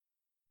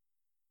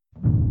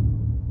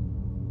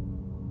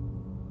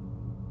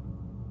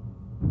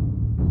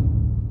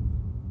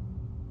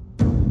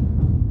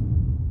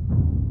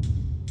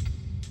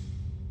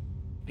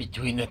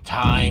Between the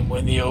time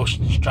when the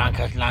oceans drank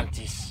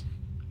Atlantis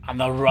and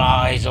the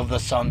rise of the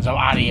sons of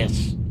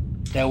Arius,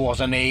 there was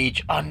an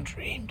age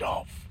undreamed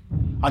of.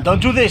 And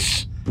unto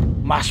this,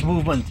 mass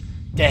movement,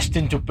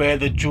 destined to bear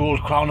the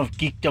jeweled crown of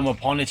geekdom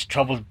upon its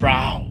troubled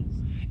brow.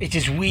 It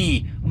is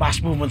we,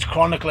 mass movement's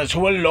chroniclers,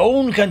 who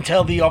alone can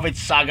tell thee of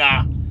its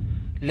saga.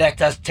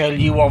 Let us tell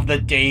you of the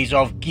days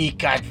of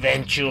geek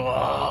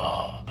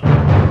adventure.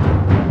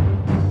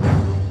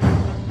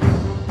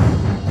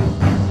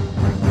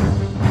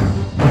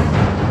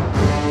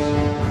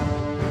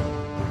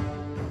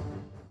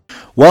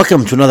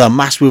 Welcome to another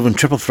Mass Movement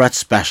Triple Threat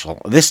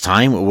special. This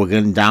time we're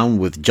going down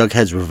with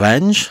Jughead's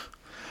Revenge,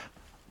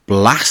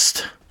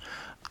 Blast,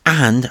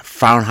 and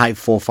Fahrenheit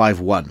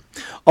 451.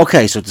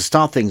 Okay, so to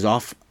start things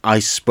off, I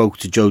spoke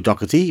to Joe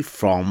Doherty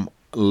from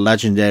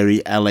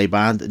legendary LA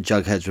band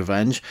Jughead's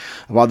Revenge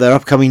about their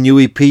upcoming new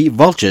EP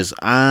Vultures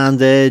and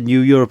their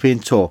new European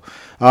tour.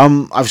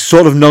 I've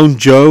sort of known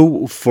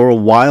Joe for a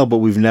while, but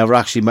we've never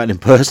actually met in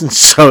person,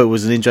 so it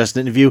was an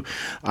interesting interview.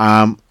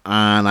 And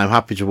I'm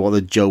happy to report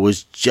that Joe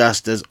was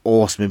just as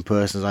awesome in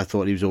person as I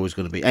thought he was always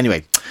going to be.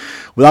 Anyway,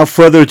 without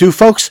further ado,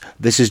 folks,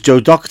 this is Joe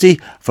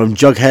Doherty from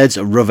Jughead's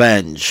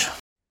Revenge.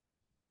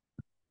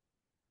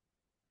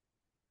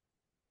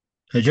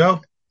 Hey,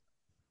 Joe.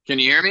 Can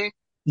you hear me?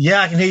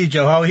 Yeah, I can hear you,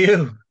 Joe. How are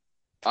you?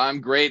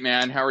 I'm great,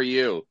 man. How are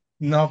you?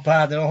 Not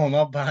bad at all.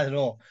 Not bad at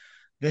all.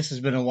 This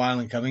has been a while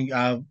in coming.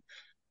 I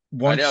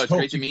know, it's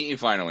great to meet you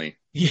finally.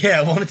 Yeah,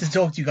 I wanted to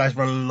talk to you guys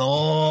for a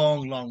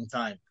long, long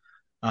time.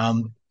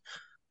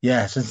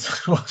 Yeah, since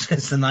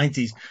since the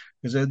 90s.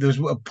 Because there was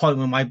a point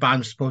when my band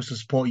was supposed to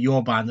support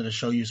your band at a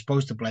show you were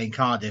supposed to play in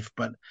Cardiff,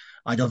 but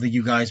I don't think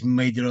you guys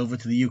made it over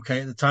to the UK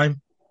at the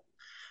time.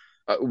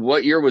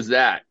 What year was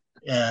that?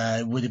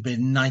 It would have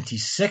been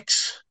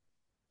 96.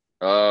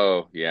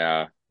 Oh,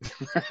 yeah.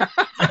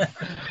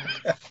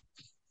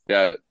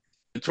 Yeah,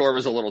 the tour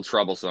was a little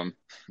troublesome.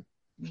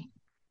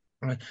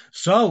 Right.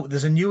 So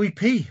there's a new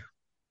EP.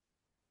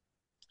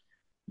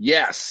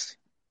 Yes.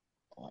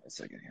 Hold on a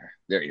second here.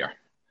 There you are.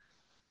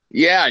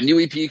 Yeah,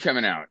 new EP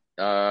coming out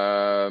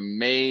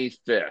May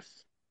 5th.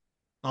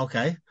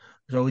 Okay.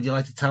 So would you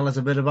like to tell us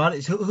a bit about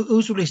it?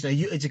 Who's releasing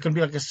it? Is it going to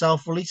be like a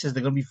self-release? Is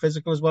it going to be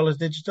physical as well as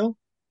digital?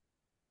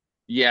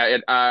 Yeah,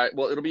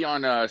 it'll be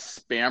on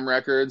Spam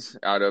Records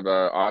out of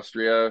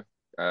Austria.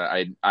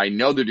 I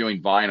know they're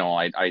doing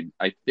vinyl.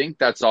 I think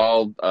that's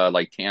all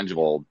like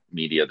tangible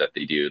media that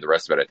they do. The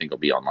rest of it I think will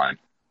be online.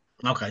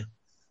 Okay.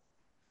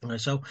 All right.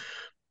 So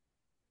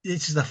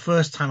this is the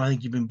first time I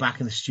think you've been back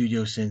in the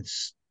studio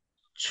since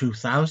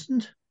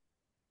 2000.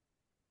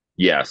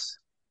 Yes.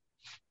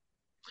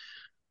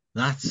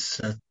 That's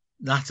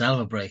hell of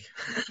a break.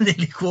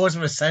 Nearly quarter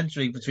of a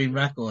century between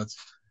records.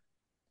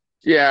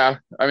 Yeah,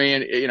 I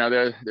mean,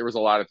 there was a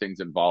lot of things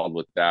involved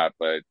with that,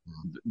 but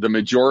the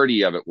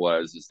majority of it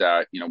is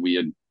that, we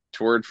had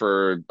toured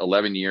for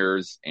 11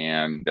 years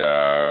and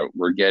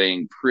we're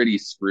getting pretty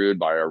screwed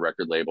by our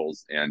record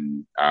labels,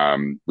 and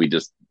we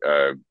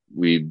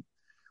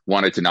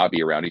wanted to not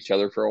be around each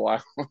other for a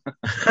while.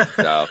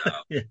 So,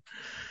 Yeah.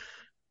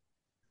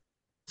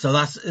 So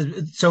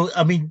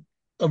I mean,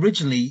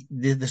 originally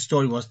the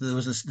story was that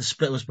the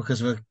split was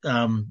because of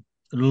a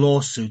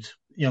lawsuit.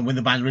 You know, when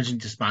the band originally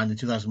disbanded in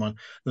 2001,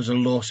 there was a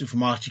lawsuit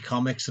from Archie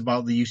Comics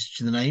about the usage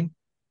of the name.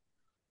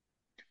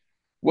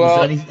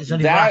 well, Is there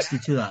any that veracity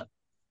to that?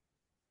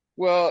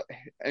 well,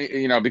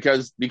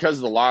 because of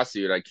the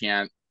lawsuit, I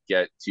can't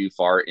get too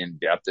far in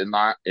depth in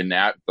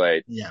that,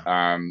 but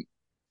Yeah.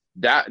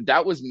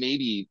 that was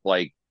maybe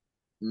like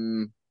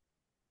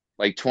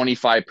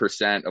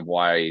 25% of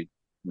why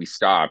we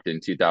stopped in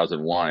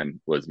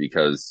 2001 was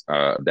because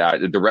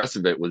that the rest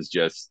of it was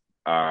just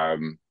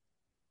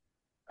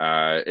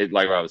it,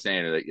 like what I was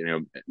saying, that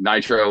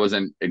Nitro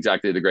wasn't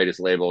exactly the greatest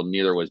label,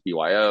 neither was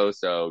BYO.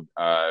 So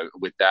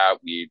with that,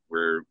 we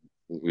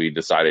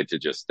decided to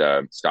just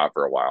stop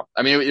for a while.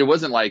 I mean, it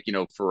wasn't like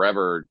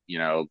forever,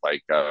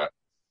 like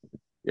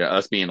yeah,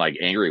 us being like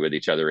angry with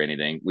each other or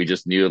anything. We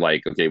just knew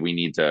like, okay, we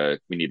need to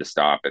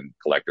stop and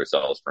collect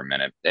ourselves for a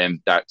minute, and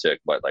that took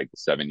like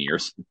 7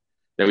 years.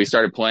 Then we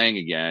started playing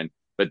again,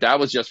 but that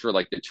was just for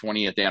like the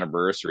 20th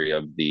anniversary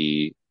of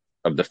the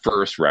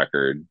first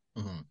record.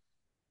 Mhm.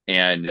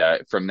 And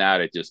from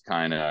that it just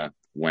kind of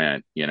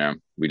went,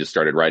 we just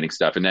started writing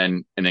stuff, and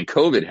then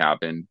COVID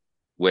happened,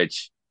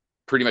 which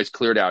pretty much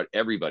cleared out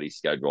everybody's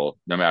schedule,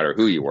 no matter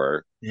who you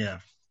were.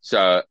 Yeah.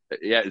 So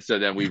yeah, so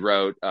then we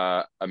wrote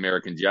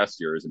American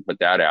Gestures and put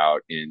that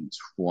out in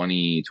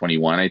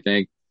 2021, I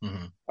think.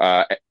 Mhm.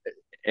 uh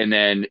and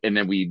then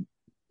we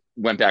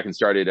went back and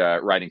started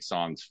writing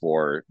songs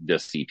for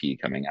this CP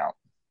coming out.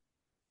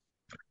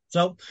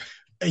 So,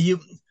 are you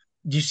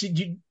do you see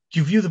do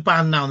you view the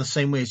band now in the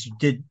same way as you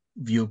did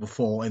view it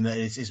before? In that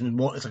it's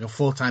like a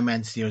full time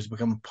entity, or it's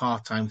become a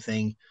part time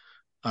thing.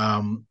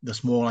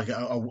 That's more like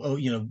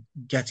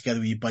get together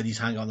with your buddies,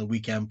 hang out on the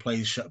weekend,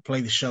 play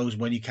the shows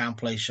when you can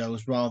play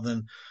shows, rather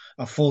than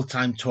a full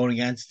time touring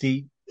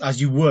entity as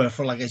you were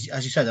for like as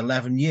you said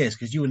 11 years,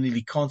 because you were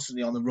nearly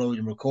constantly on the road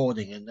and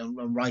recording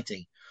and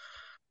writing.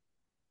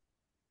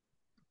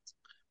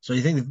 So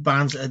you think the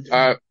bands are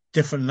Uh,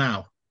 different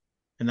now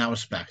in that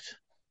respect?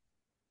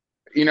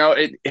 you know,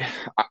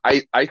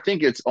 I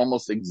think it's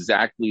almost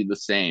exactly the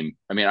same.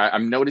 I mean,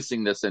 I'm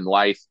noticing this in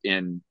life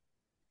in,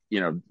 you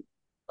know,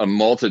 a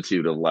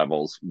multitude of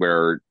levels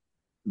where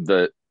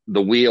the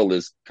the wheel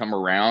has come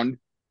around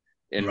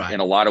in Right.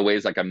 a lot of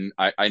ways. Like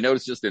I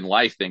notice just in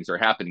life things are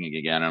happening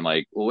again. I'm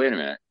like, well, wait a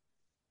minute.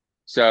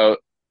 So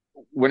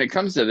when it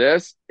comes to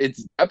this,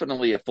 it's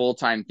definitely a full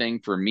time thing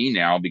for me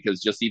now because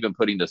just even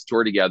putting this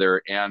tour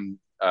together and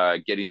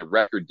getting a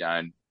record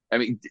done. I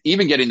mean,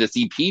 even getting this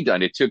EP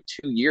done, it took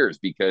 2 years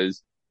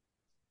because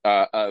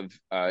of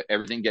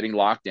everything getting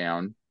locked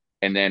down,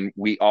 and then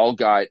we all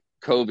got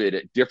COVID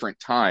at different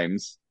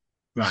times.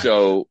 Right.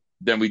 So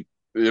then we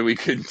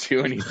couldn't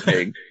do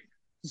anything.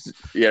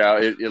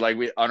 Like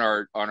we on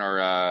our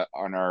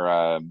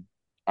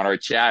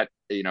chat,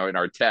 in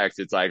our text,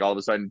 it's like all of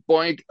a sudden,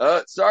 boink,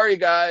 sorry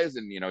guys,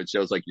 and it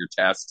shows like your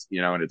test,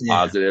 and it's Yeah.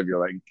 positive. You're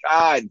like,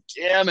 God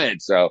damn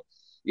it! So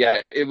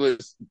yeah, it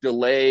was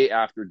delay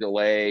after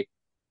delay,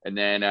 and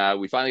then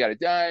we finally got it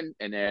done,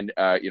 and then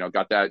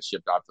got that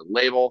shipped off to the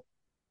label,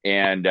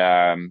 and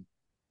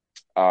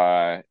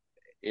uh,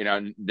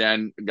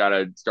 then got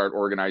to start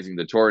organizing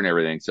the tour and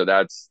everything. So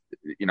that's,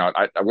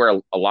 I wear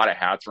a lot of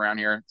hats around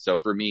here.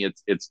 So for me,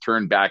 it's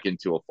turned back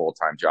into a full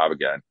time job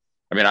again.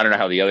 I mean, I don't know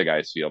how the other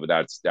guys feel, but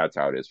that's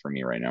how it is for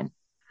me right now.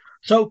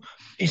 So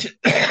is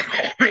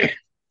it,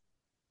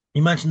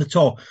 you mentioned the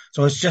tour.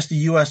 So it's just the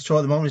US tour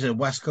at the moment. Is it a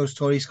West Coast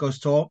tour, East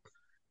Coast tour?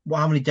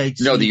 How many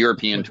dates No, are the you?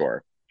 European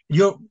tour.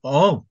 You're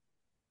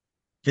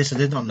this I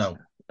did not know.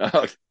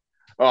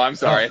 Oh, I'm Oh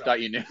sorry. I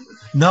thought you knew.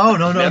 no,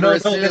 no, no, Never no, no.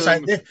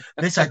 assume.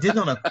 This I did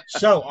not know.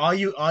 So are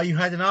you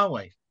heading our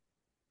way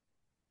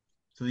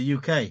to the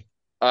UK?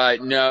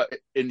 No,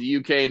 in the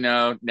UK,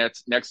 no.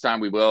 Next time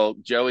we will.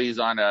 Joey's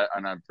on a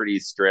pretty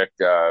strict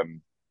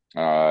time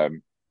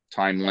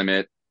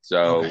limit,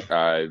 so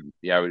Okay.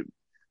 yeah.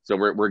 So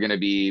we're going to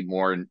be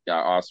more in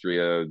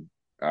Austria,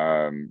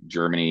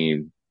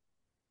 Germany,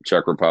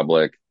 Czech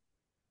Republic,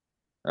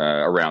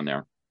 around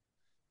there.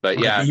 But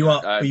Okay, yeah, but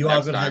you are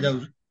next going to head time.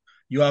 over.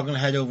 You are going to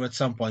head over at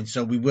some point,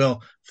 so we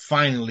will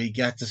finally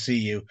get to see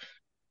you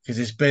because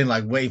it's been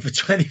like waiting for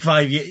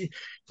 25 years.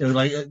 It was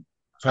like I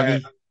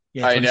 20,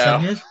 yeah, I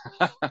 27 know. years.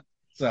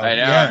 So I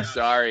know. I'm yeah,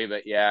 sorry,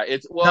 but yeah,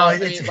 it's no, well. I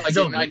mean, it's like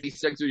all in good.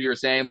 '96, what you were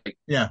saying, like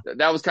Yeah,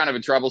 that was kind of a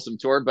troublesome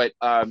tour, but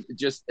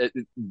just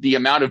the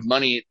amount of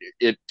money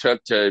it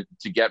took to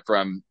get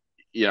from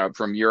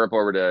Europe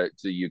over to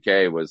the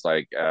UK was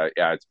like,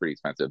 yeah, it's pretty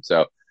expensive.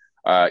 So,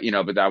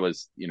 but that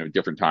was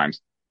different times.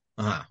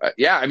 uh-huh.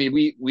 Yeah, I mean,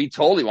 we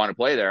totally want to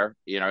play there,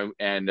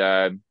 and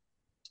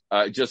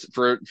just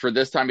for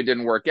this time it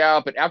didn't work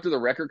out. But after the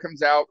record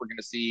comes out, we're going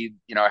to see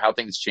how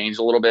things change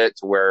a little bit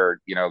to where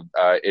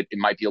it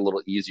might be a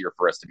little easier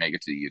for us to make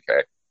it to the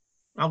UK.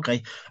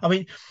 Okay. I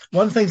mean,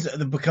 one of the things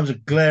that becomes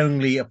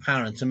glaringly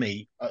apparent to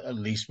me, at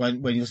least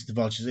when you listen to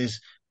Vultures,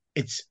 is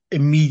it's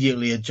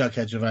immediately a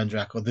Jughead's Revenge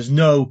record. There's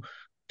no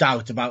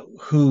doubt about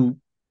who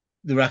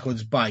the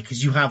record's by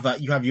because you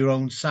have your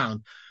own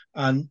sound.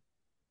 And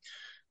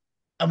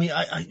I mean,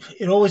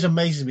 it always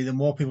amazes me that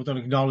more people don't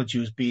acknowledge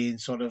you as being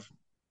sort of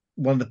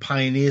one of the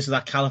pioneers of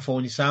that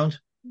California sound,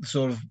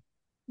 sort of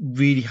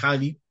really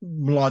highly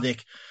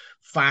melodic,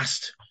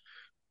 fast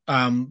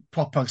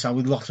pop punk sound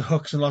with lots of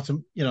hooks and lots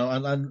of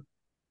and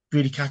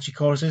really catchy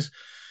choruses.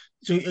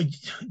 So, do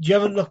you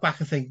ever look back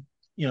and think,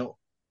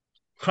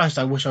 Christ,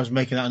 I wish I was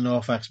making that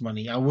NoFX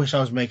money. I wish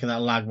I was making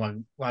that lag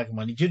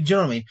money. Do you know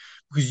what I mean?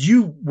 Because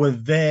you were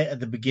there at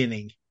the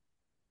beginning,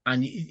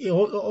 and it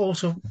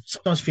also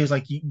sometimes feels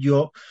like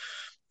you're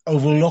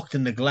overlooked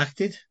and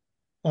neglected,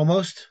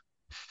 almost.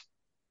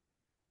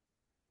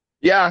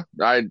 Yeah,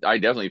 I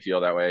definitely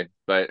feel that way.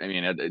 But I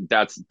mean,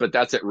 that's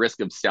at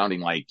risk of sounding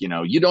like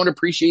you don't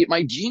appreciate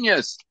my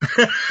genius.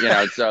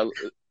 So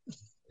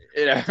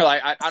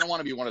like I don't want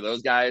to be one of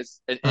those guys,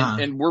 and, and uh,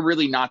 and we're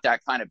really not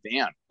that kind of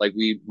band. Like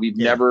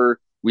yeah,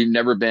 we've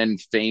never been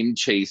fame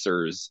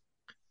chasers.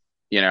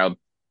 You know,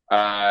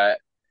 uh,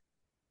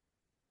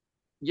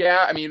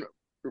 yeah. I mean,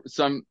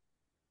 some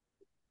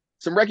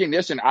some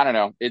recognition. I don't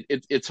know.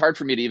 It's hard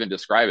for me to even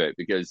describe it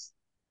because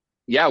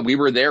yeah, we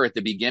were there at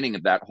the beginning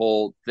of that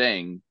whole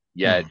thing.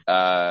 Yet,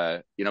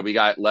 mm, we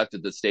got left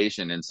at the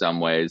station in some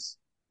ways.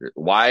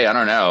 Why? I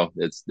don't know.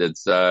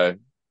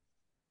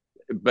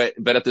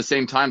 But at the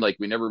same time, like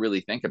we never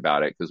really think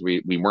about it because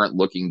we weren't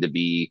looking to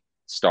be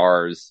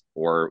stars,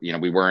 or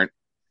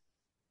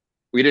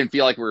we didn't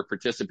feel like we were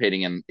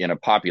participating in a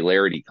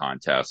popularity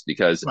contest,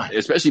 because right.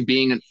 especially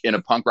being in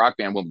a punk rock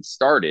band when we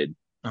started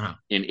Uh,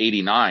 in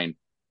 '89,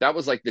 that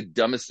was like the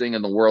dumbest thing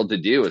in the world to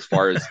do. As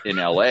far as in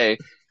LA,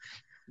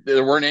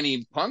 there weren't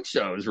any punk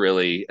shows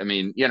really. I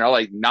mean,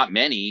 like not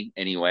many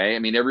anyway. I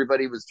mean,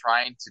 everyone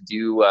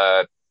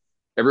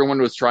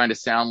was trying to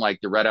sound like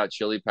the Red Hot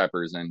Chili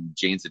Peppers and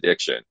Jane's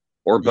Addiction,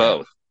 or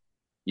yeah,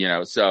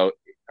 both. So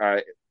uh,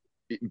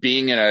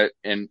 being in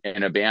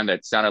a band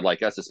that sounded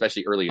like us,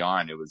 especially early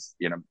on, it was.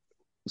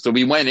 So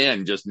we went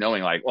in just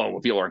knowing like, oh,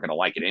 well, people aren't going to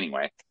like it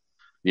anyway.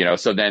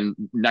 So then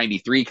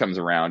 93 comes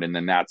around, and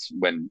then that's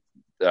when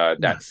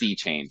that sea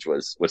change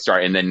was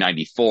started. And then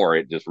 94,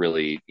 it just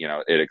really,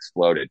 it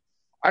exploded.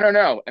 I don't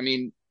know. I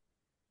mean,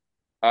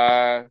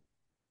 uh,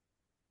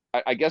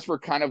 I guess we're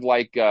kind of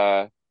like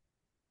the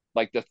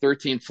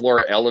 13th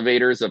floor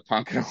elevators of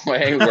punk in a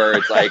way, where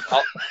it's like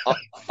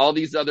all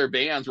these other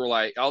bands were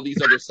like, all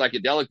these other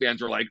psychedelic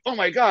bands were like, oh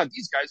my God,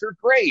 these guys are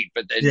great.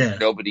 But then Yeah.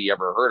 nobody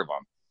ever heard of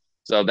them.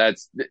 So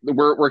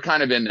we're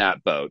kind of in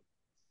that boat.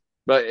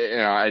 But,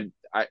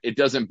 it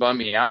doesn't bum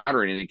me out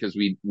or anything, because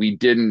we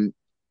didn't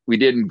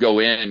go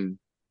in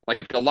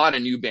like a lot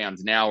of new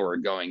bands now are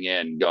going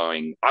in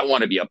going, I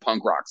want to be a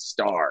punk rock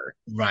star,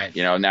 Right.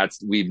 and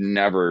we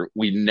never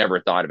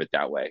thought of it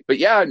that way. But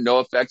yeah,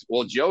 NoFX.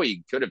 Well,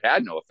 Joey could have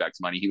had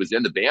NoFX money. He was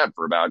in the band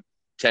for about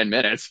 10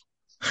 minutes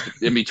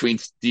in between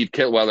Steve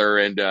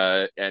Kitweller and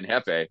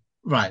Hefe.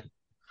 Right.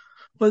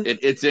 But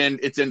It's in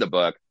the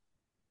book.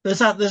 there's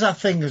that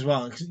thing as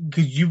well, because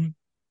there's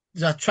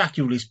that track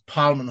you released,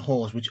 Parliament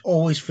Horse, which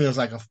always feels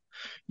like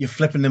you're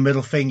flipping the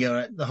middle finger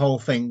at the whole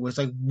thing. Where it's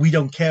like, we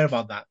don't care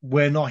about that.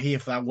 We're not here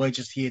for that. We're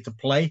just here to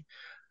play.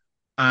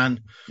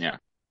 And Yeah.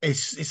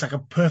 it's like a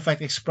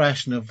perfect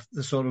expression of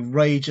the sort of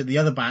rage that the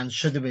other bands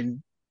should have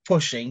been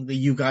pushing, that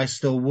you guys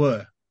still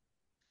were.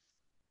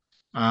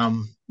 Yeah,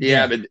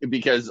 Yeah, but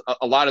because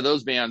a lot of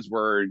those bands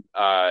were,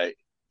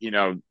 you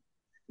know,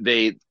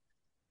 they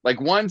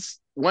like once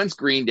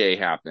Green Day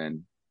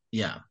happened,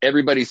 yeah,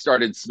 everybody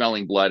started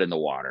smelling blood in the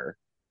water.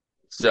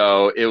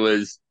 So it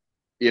was,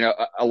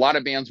 a lot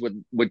of bands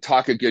would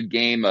talk a good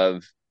game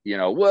of,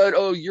 what?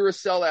 Oh, you're a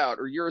sellout,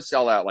 or you're a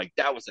sellout. Like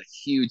that was a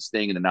huge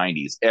thing in the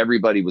 '90s.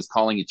 Everybody was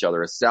calling each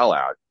other a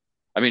sellout.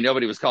 I mean,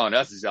 nobody was calling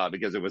us a sellout,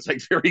 because it was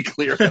like very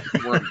clear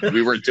that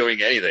we weren't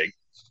doing anything.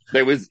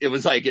 It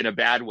was like in a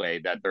bad way,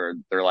 that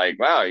they're like,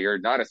 wow, you're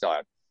not a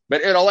sellout.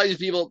 But a lot of these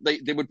people,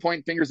 they would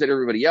point fingers at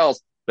everybody else.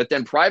 But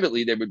then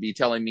privately, they would be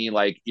telling me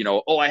like,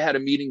 oh, I had a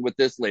meeting with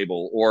this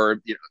label,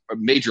 or a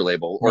major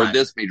label, or right.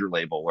 this major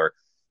label, or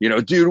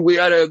dude, we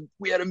had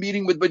a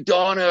meeting with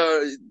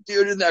Madonna,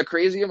 dude, isn't that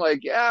crazy? I'm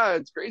like, yeah,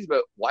 it's crazy,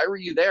 but why were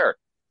you there?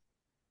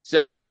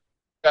 So,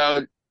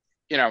 uh,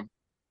 you know,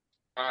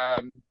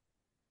 um,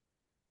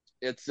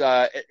 it's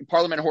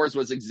Parliament Horse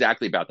was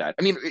exactly about that.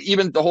 I mean,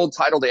 even the whole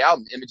title of the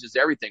album, Images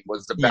Everything,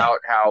 was Yeah, about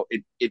how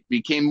it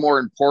became more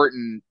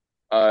important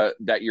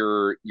that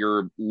your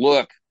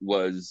look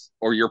was,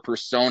 or your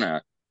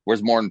persona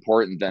was more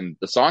important than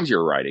the songs you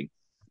were writing.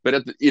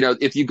 But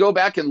if you go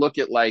back and look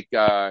at like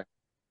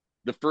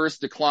the first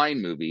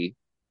Decline movie,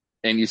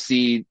 and you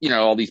see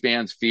all these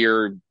bands,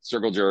 Fear,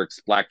 Circle Jerks,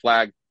 Black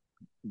Flag,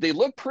 they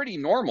look pretty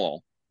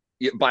normal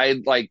by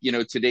like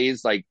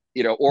today's like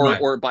or right.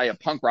 or by a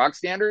punk rock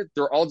standard.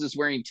 They're all just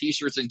wearing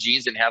t-shirts and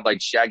jeans and had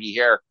like shaggy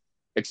hair,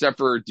 except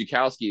for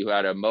Dukowski, who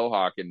had a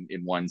mohawk in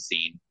one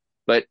scene.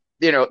 But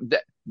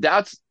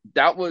that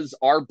was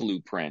our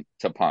blueprint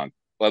to punk.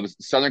 It was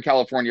Southern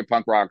California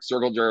punk rock,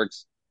 Circle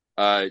Jerks,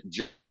 uh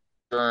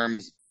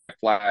Germs,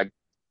 Flag.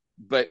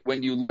 But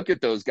when you look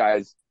at those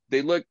guys,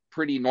 they look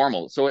pretty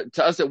normal. So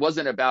to us, it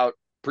wasn't about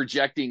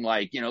projecting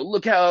like,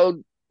 look how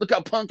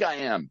punk I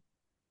am.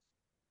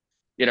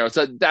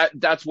 So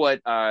that's what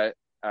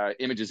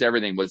Images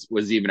Everything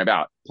was even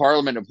about.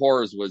 Parliament of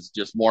Horrors was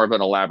just more of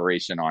an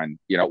elaboration on,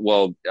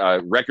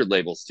 record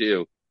labels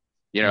too.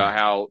 Right.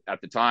 How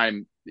at the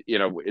time,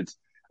 it's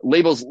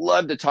labels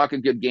love to talk a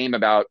good game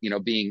about,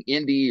 being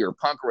indie or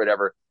punk or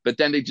whatever, but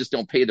then they just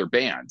don't pay their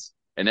bands.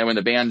 And then when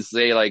the bands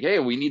say like, hey,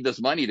 we need this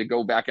money to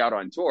go back out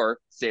on tour,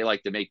 say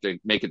like to make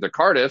it to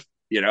Cardiff,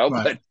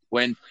 Right.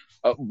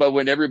 but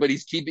when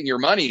everybody's keeping your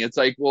money, it's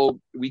like, well,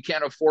 we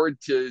can't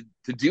afford to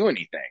do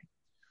anything.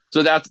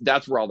 So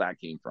that's where all that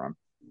came from.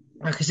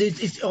 Because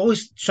it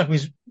always struck me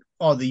as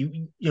odd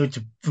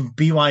that from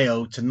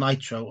BYO to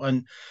Nitro,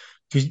 and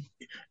because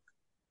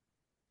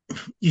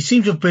you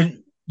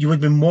would have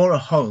been more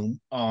at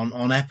home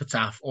on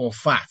Epitaph or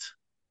Fat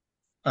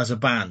as a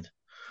band,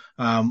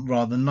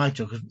 rather than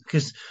Nitro,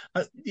 because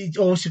it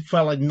always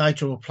felt like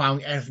Nitro were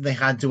plowing everything they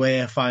had to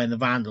AFI and the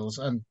Vandals,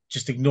 and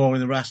just ignoring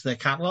the rest of their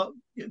catalog,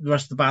 the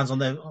rest of the bands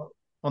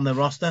on their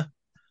roster.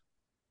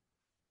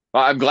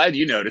 Well, I'm glad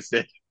you noticed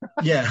it.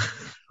 Yeah,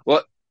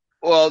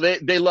 Well,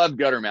 they love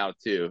Guttermouth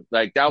too.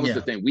 Like that was the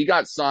yeah, thing. We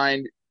got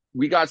signed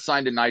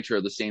to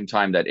Nitro the same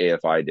time that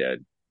AFI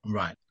did,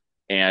 right,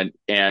 and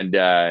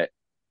the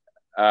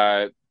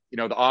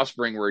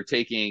Offspring were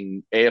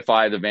taking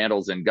AFI, the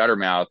Vandals, and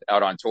Guttermouth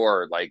out on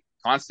tour like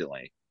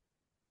constantly,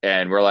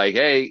 and we're like,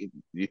 hey, do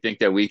you think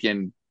that we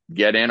can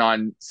get in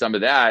on some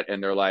of that?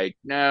 And they're like,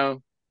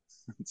 no.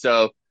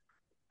 So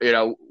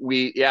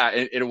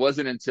it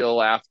wasn't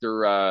until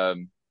after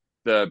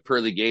the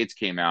Pearly Gates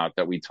came out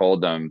that we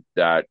told them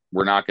that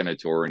we're not going to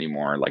tour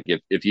anymore. Like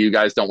if you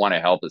guys don't want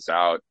to help us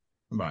out,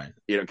 right.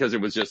 because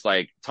it was just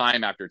like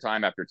time after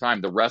time after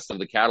time, the rest of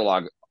the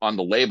catalog on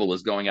the label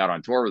is going out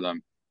on tour with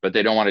them, but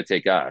they don't want to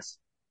take us.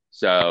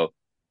 So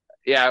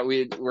yeah,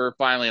 we're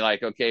finally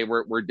like, okay,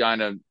 we're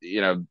done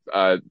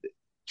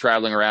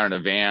traveling around in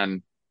a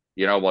van,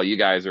 while you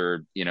guys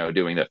are,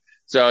 doing this.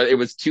 So it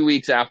was 2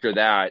 weeks after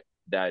that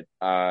that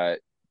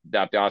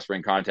the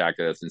Offspring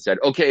contacted us and said,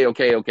 okay,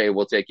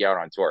 we'll take you out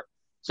on tour.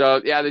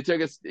 So yeah, they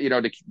took us,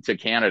 to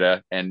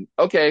Canada, and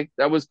okay,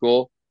 that was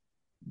cool,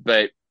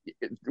 but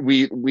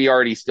we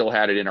already still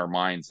had it in our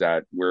minds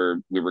that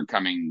we were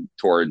coming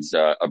towards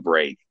a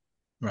break,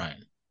 Right.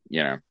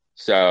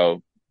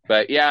 So,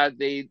 but yeah,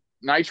 they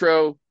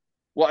Nitro.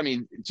 Well, I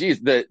mean, geez,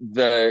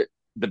 the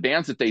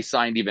bands that they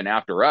signed even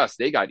after us,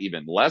 they got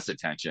even less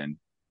attention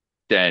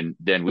than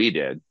we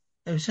did.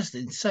 It was just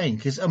insane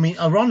because, I mean,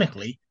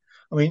 ironically,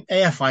 I mean,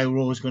 AFI were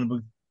always going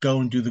to go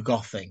and do the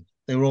goth thing.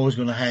 They were always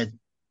going to head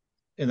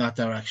in that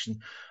direction.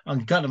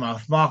 And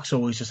Guttermouth, Mark's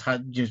always just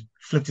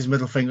flipped his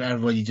middle finger at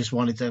everybody. He just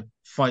wanted to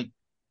fight,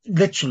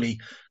 literally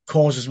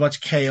cause as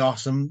much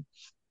chaos and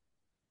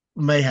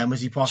mayhem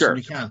as he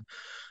possibly Sure. can.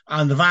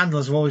 And the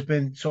Vandals have always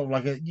been sort of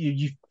like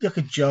you look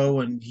at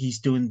Joe and he's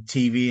doing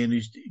TV and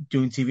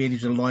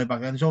he's a lawyer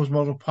back then. It's always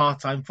more of a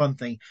part-time fun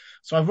thing.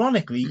 So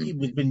ironically, Mhm. it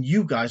would have been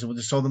you guys that would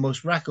have sold the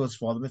most records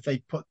for them if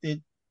they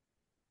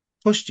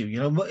pushed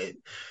you,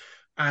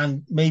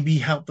 and maybe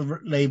help the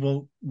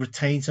label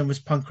retain some of its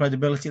punk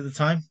credibility at the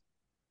time.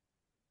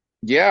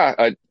 Yeah,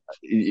 I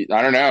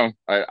don't know.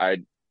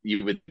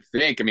 You would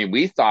think. I mean,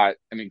 we thought.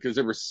 I mean, because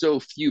there were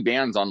so few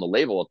bands on the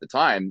label at the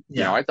time.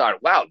 Yeah. I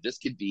thought, wow, this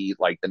could be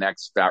like the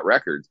next Fat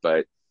Records.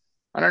 But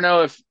I don't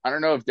know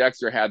if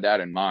Dexter had that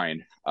in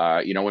mind.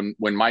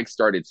 When Mike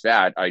started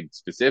Fat, I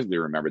specifically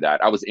remember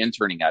that I was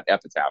interning at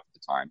Epitaph at the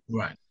time.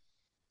 Right.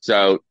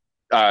 So,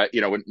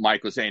 when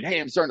Mike was saying,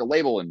 "Hey, I'm starting to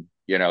label," and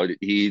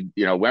he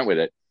went with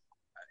it.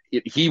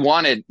 He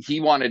wanted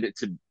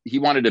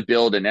to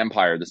build an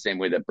empire the same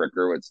way that Brett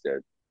Gurwitz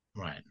did.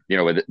 Right.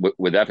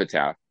 With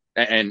Epitaph,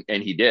 and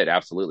he did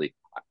absolutely.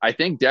 I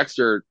think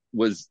Dexter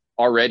was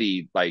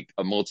already like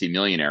a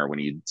multimillionaire when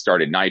he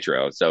started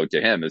Nitro, so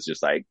to him it's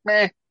just like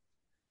meh.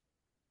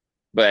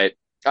 But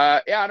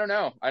yeah, I don't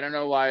know. I don't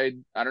know why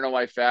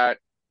Fat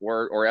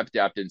or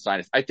Epitaph didn't sign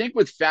us. I think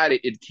with Fat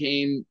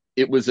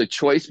it was a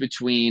choice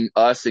between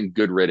us and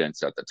Good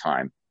Riddance at the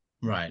time.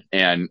 Right.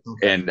 And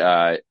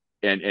Okay.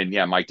 and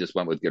yeah, Mike just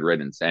went with Good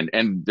Riddance, and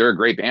they're a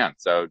great band,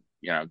 so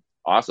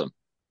awesome.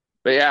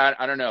 But yeah,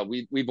 I don't know.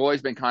 We've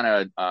always been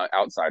kind of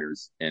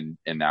outsiders in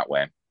that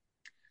way.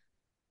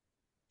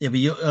 Yeah,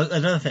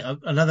 but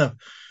another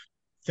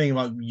thing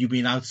about you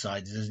being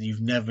outside is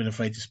you've never been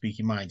afraid to speak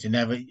your mind. You've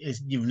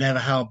never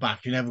held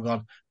back. You've never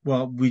gone,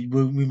 well, we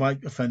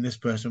might offend this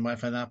person, we might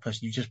offend that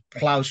person. You just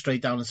plow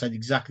straight down and said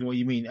exactly what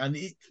you mean. And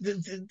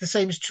the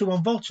same is true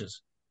on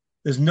Vultures.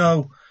 There's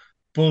no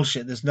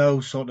bullshit. There's no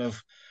sort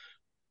of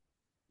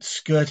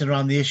skirting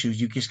around the issues.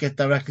 You just get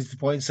directly to the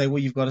point and say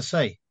what you've got to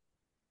say.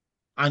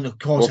 And of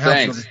course, Well,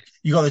 it helps. thanks.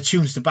 You got the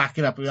tunes to back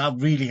it up. That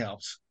really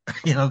helps,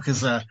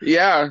 because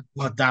Yeah,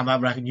 God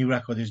damn, new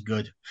record is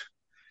good.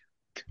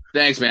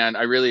 thanks, man.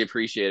 I really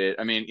appreciate it.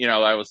 I mean,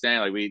 I was saying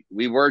like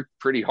we worked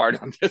pretty hard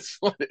on this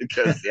one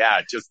because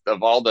yeah, just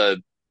of all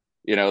the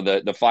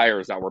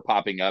fires that were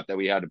popping up that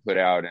we had to put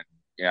out, and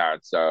yeah,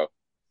 so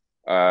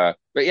but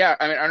yeah,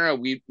 I mean, I don't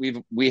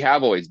know. We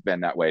have always been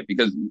that way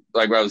because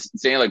like I was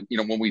saying, like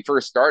when we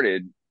first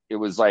started, it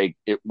was like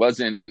it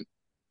wasn't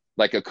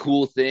like a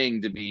cool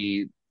thing to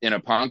be in a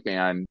punk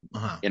band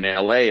Uh-huh. in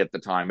LA at the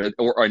time,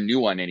 or a new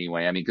one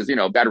anyway. I mean, because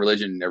Bad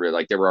Religion, they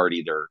were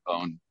already their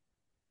own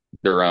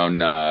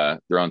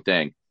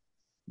thing.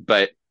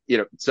 But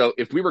so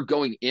if we were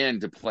going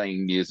into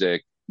playing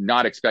music,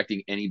 not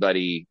expecting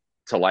anybody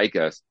to like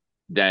us,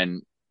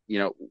 then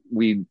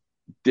we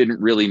didn't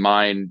really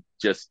mind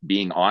just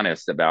being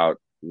honest about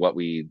what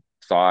we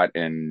thought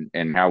and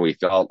how we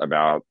felt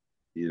about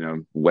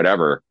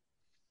whatever.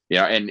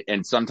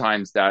 And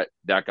sometimes that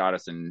got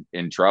us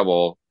in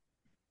trouble,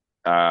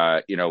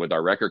 with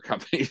our record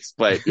companies.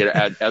 But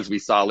as we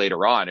saw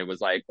later on, it was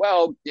like,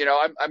 well,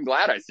 I'm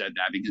glad I said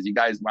that because you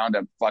guys wound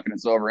up fucking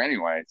us over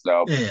anyway.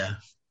 So Yeah.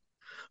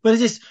 But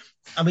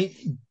I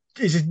mean,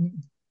 is it,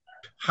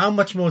 how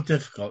much more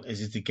difficult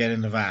is it to get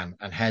in the van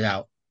and head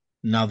out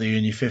now that you're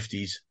in your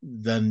 50s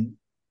than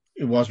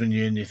it was when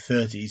you're in your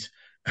 30s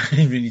and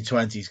even in your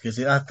 20s? Because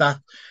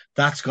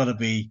that's got to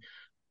be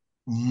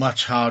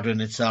much harder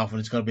in itself, and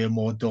it's got to be a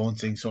more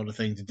daunting sort of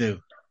thing to do.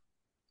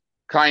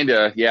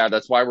 kinda, yeah.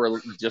 That's why we're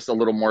just a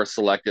little more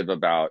selective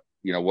about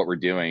what we're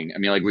doing. I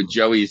mean, like with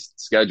Joey's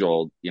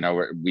schedule,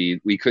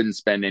 we couldn't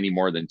spend any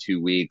more than 2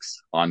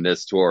 weeks on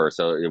this tour,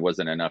 so it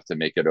wasn't enough to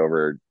make it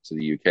over to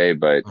the UK,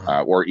 but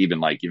Uh-huh. or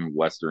even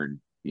Western,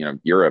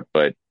 Europe.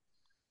 But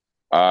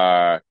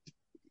uh,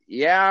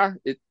 yeah,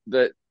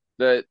 the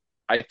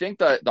I think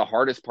the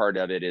hardest part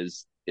of it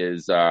is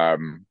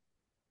um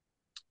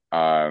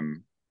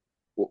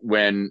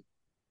when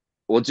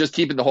well, just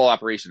keeping the whole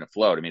operation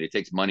afloat. I mean, it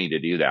takes money to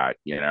do that,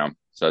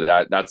 So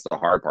that's the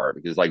hard part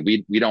because like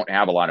we don't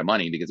have a lot of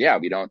money because yeah,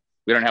 we don't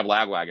have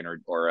Lagwagon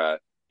or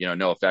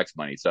no effects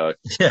money. So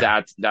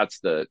Yeah. that's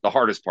the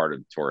hardest part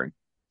of touring.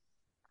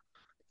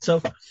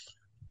 So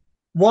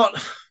what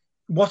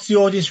what's the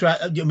audience?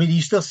 I mean, are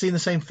you still seeing the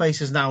same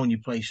faces now when you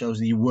play shows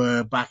that you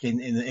were back in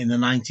the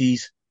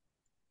 90s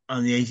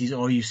and the 80s,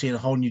 or are you seeing a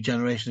whole new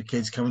generation of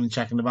kids coming and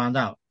checking the band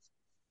out?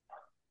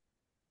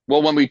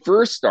 Well, when we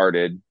first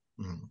started,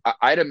 Mm.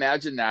 I'd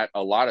imagine that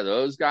a lot of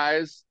those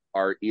guys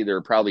are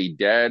either probably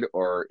dead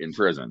or in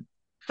prison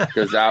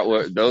because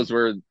those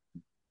were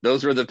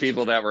the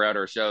people that were at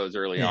our shows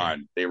early Yeah.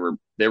 on. They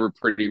were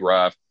pretty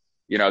rough.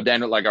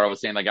 Then like I was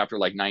saying, like after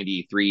like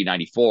 93,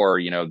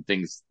 94,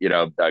 things,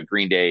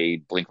 Green Day,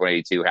 Blink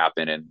 182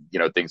 happened and,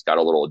 things got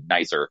a little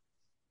nicer.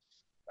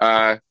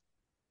 Uh,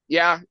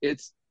 yeah,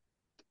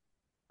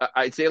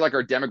 I'd say like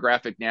our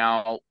demographic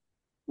now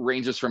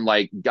ranges from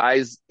like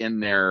guys in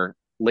their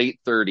late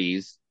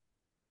 30s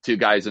to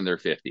guys in their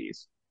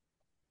 50s.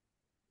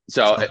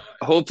 So So,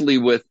 hopefully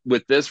with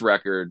this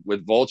record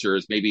with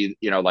Vultures, maybe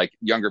like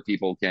younger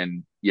people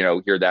can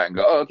hear that and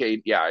go, oh,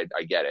 okay, yeah,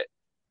 I get it.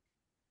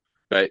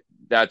 But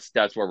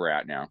that's where we're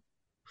at now.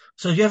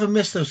 so do you ever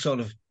miss those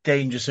sort of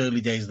dangerous early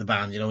days of the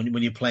band?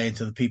 When you play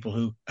into the people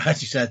who,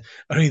 as you said,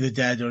 are either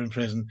dead or in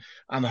prison,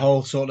 and the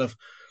whole sort of,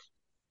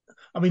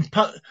 I mean,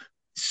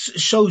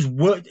 shows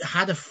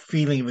had a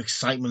feeling of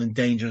excitement and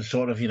danger, and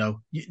sort of,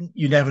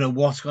 you never know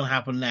what's going to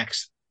happen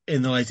next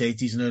in the late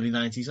 '80s and early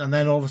 '90s, and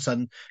then all of a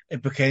sudden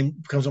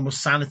becomes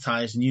almost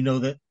sanitized, and you know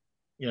that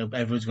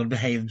everyone's going to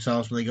behave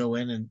themselves when they go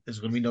in, and there's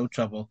going to be no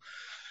trouble.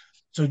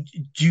 So,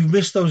 do you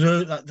miss those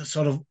that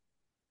sort of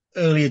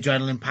early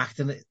adrenaline packed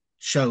in it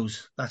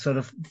shows that sort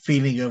of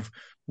feeling of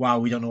wow,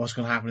 we don't know what's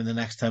going to happen in the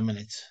next 10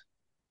 minutes?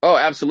 Oh,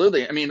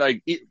 absolutely. I mean,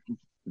 like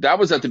that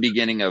was at the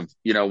beginning of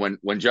when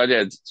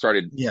Jughead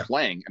started Yeah.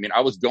 playing. I mean,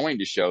 I was going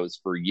to shows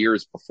for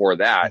years before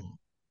that Mm.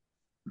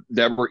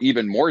 that were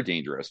even more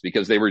dangerous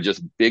because they were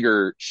just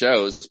bigger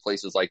shows,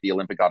 places like the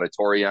Olympic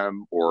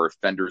Auditorium or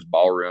Fender's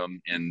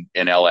Ballroom in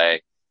LA,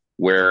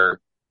 where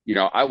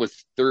I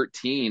was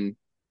 13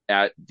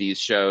 at these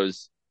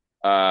shows,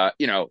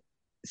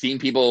 seeing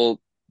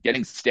people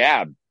getting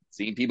stabbed,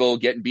 seeing people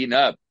getting beaten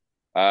up.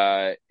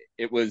 Uh,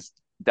 it was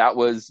that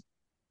was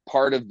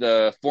part of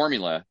the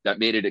formula that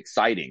made it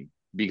exciting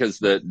because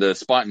the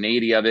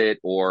spontaneity of it,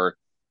 or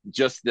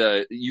just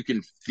you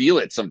can feel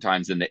it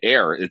sometimes in the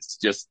air. It's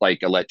just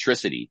like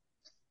electricity.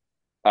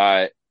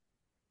 Uh,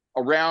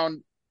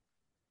 Around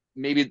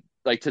maybe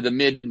like to the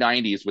mid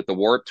 '90s with the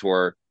Warp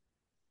Tour,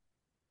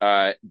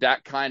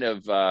 that kind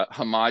of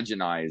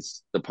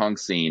homogenized the punk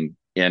scene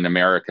in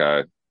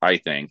America. I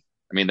think.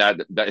 I mean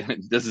that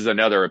this is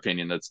another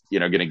opinion that's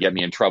going to get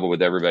me in trouble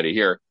with everybody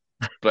here,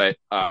 but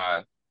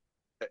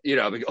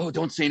like, oh,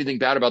 don't say anything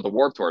bad about the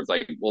Warp Tour. It's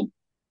like, well,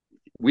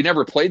 we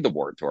never played the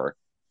Warp Tour.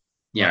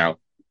 You Right.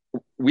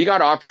 know, we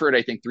got offered,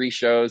 I think, 3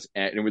 shows,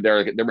 and they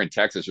were in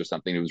Texas or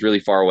something. It was really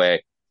far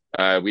away.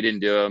 We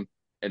didn't do them,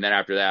 and then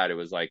after that, it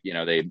was like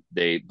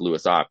they blew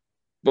us off.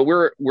 But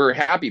we're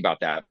happy about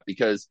that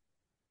because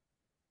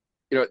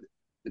you know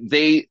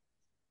they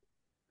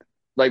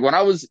like when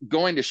I was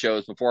going to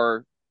shows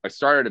before I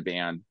started a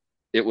band,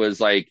 it was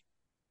like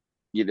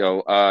you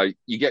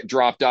get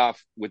dropped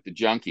off with the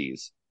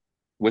junkies.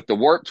 With the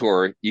Warp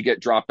Tour, you get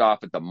dropped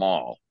off at the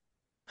mall.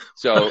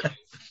 So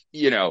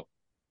you know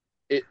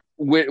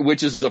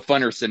which is a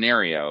funner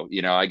scenario.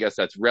 I guess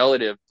that's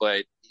relative,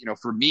 but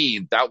for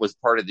me, that was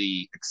part of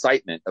the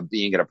excitement of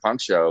being at a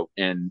punk show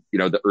in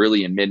the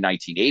early and mid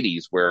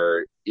 1980s,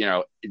 where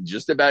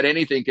just about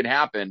anything can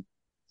happen.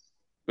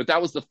 But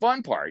that was the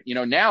fun part.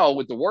 Now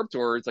with the Warp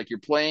Tour, it's like you're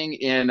playing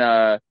in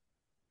a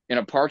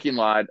parking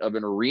lot of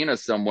an arena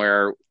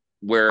somewhere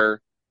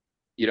where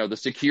the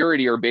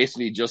security are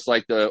basically just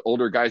like the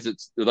older guys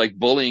that's like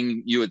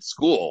bullying you at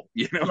school.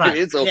 You know what I Right.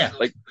 mean? So Yeah.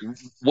 like,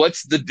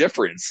 what's the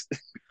difference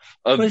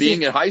But of is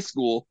being it? at high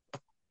school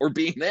or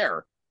being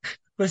there?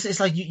 But it's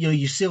like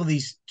you see all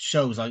these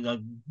shows like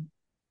the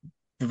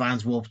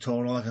Vans Warp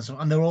Tour and all that kind of stuff,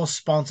 and they're all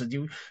sponsored.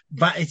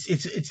 But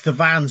it's the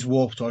Vans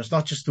Warp Tour. It's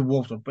not just the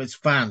Warp Tour, but it's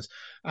Vans,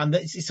 and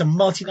it's a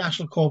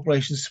multinational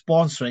corporation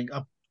sponsoring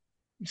a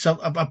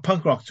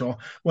punk rock tour.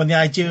 When the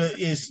idea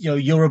is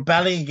you're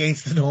rebelling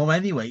against the norm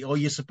anyway, or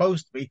you're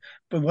supposed to be.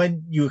 But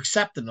when you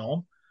accept the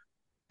norm,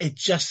 it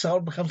just sort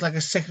of becomes like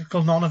a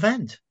cyclical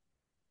non-event.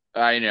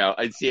 I know.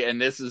 I see,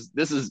 and this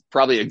is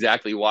probably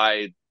exactly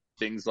why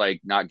things like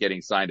not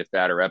getting signed to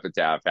Fat or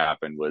Epitaph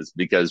happened, was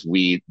because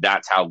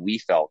that's how we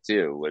felt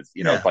too. Was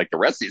Yeah. like the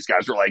rest of these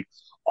guys were like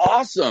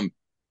awesome,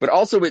 but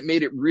also it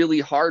made it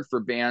really hard for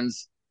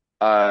bands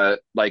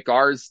like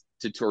ours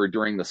to tour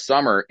during the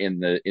summer in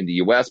the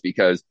US,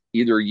 because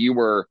either you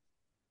were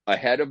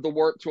ahead of the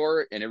Warp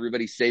Tour and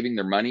everybody's saving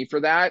their money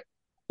for that,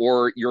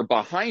 or you're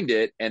behind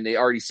it and they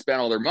already spent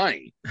all their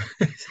money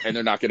and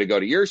they're not going to go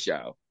to your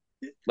show.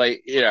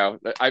 Like, I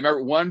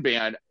remember one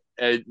band,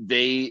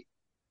 they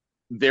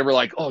were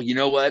like, oh, you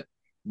know what?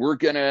 We're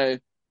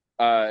gonna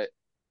uh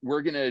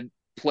we're gonna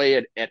play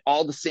it at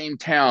all the same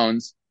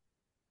towns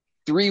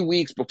 3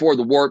 weeks before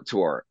the Warp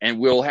Tour, and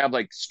we'll have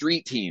like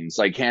street teams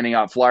like handing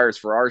out flyers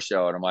for our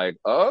show. And I'm like,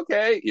 oh,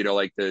 okay,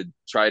 like to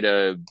try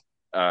to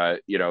uh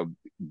you know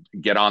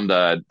get on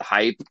the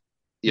hype,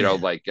 Yeah.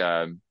 like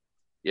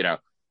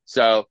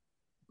so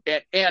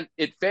and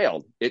it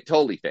failed. It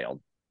totally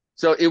failed.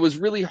 So it was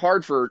really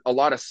hard for a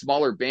lot of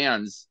smaller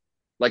bands,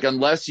 like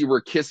unless you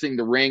were kissing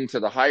the ring to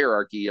the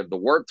hierarchy of the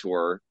Warp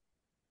Tour,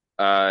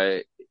 uh,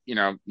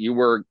 you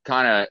were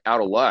kind of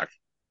out of luck.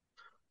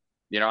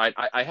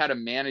 I had a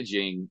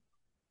managing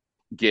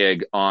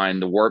gig on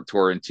the Warped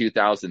Tour in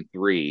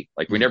 2003.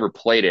 Like we Mm. never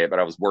played it, but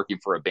I was working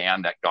for a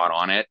band that got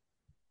on it.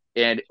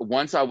 And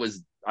once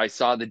I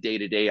saw the day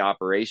to day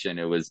operation.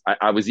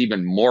 I was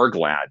even more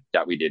glad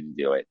that we didn't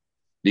do it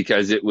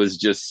because it was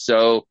just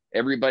so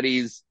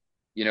everybody's,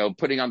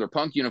 putting on their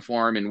punk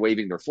uniform and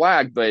waving their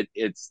flag, but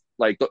it's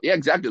like, yeah,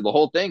 exactly. The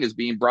whole thing is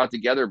being brought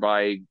together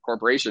by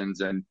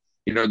corporations. And,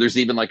 there's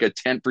even like a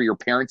tent for your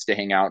parents to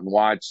hang out and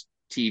watch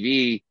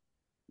TV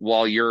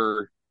while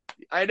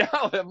I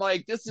know. I'm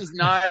like, this is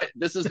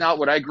not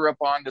what I grew up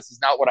on. This is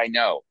not what I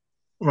know.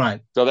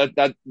 Right.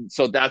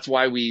 So that's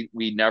why we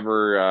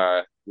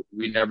never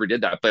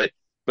did that. But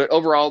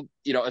overall,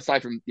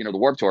 aside from, the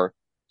Warp Tour,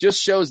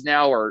 just shows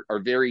now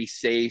are very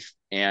safe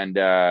and,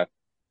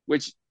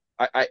 which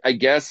I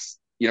guess,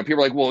 people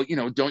are like, well,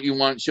 don't you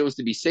want shows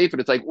to be safe?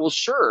 And it's like, well,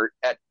 sure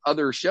at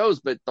other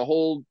shows, but the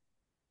whole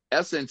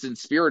essence and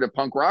spirit of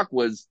punk rock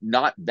was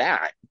not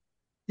that.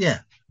 Yeah.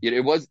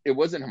 It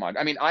wasn't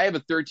homogenous. I mean, I have a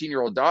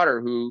 13-year-old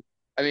daughter who,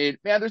 I mean,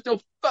 man, there's no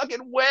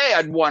fucking way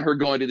I'd want her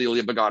going to the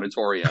Olympic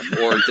Auditorium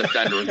or to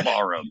Fender's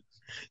Ballroom.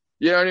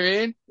 You know what I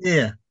mean?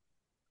 Yeah.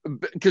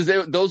 Because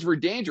those were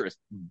dangerous.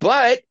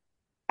 But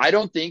I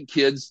don't think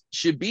kids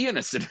should be in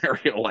a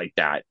scenario like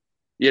that.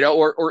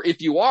 Or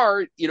if you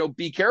are,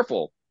 be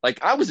careful.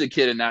 Like I was a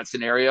kid in that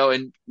scenario,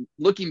 and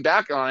looking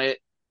back on it,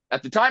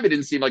 at the time it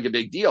didn't seem like a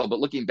big deal, but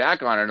looking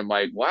back on it, I'm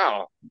like,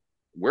 wow,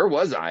 where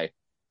was I?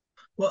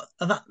 Well,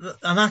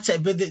 and that's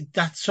it. But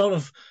that sort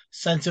of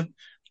sense of,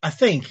 I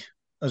think,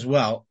 as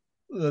well,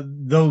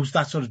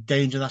 that sort of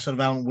danger, that sort of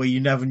element where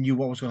you never knew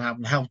what was going to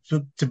happen, helped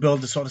to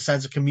build a sort of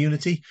sense of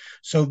community.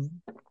 So,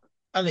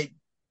 and it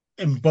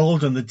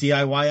emboldened the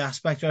DIY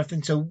aspect of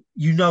everything. So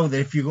you know that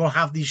if you're going to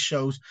have these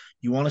shows,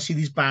 you want to see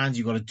these bands,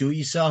 you got to do it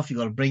yourself. You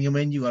got to bring them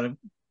in. You got to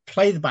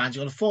play the bands.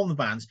 You got to form the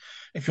bands.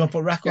 If you want to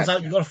put records Yeah.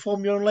 out, you got to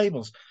form your own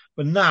labels.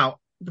 But now,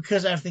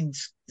 because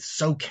everything's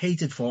so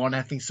catered for and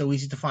everything's so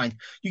easy to find,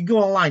 you can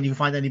go online, you can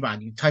find any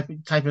band. You type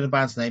in a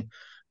band's name,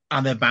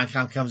 and their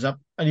Bandcamp comes up,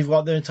 and you've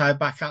got their entire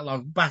back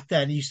catalogue. Back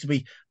then, it used to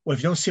be, well,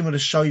 if you don't see them at a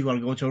show, you've got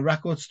to go to a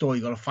record store,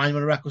 you've got to find them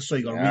at a record store,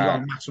 you've got to read Yeah.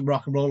 on Massive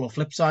Rock and Roll or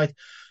Flipside.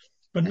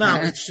 But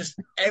now it's just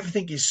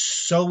everything is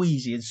so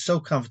easy and so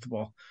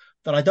comfortable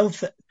that I don't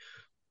think.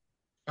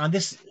 And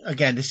this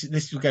again,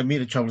 this will get me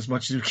into trouble as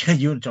much as it will get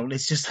you into trouble.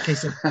 It's just a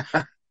case of,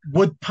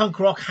 would punk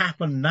rock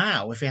happen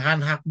now if it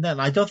hadn't happened then?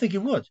 I don't think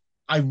it would.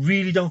 I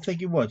really don't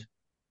think it would.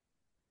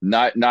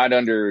 Not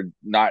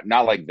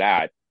like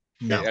that.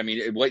 No. I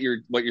mean, what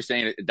you're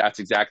saying, that's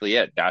exactly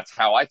it. That's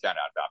how I found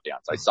out about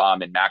bands. I saw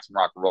them in Maximum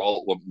Rock and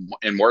Roll,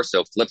 and more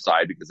so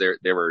Flipside because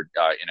they were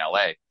in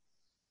LA.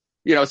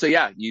 So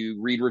yeah, you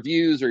read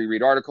reviews or you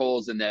read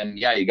articles, and then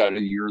yeah, you go to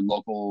your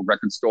local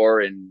record store,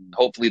 and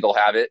hopefully they'll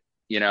have it.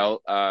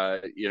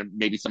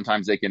 Maybe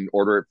sometimes they can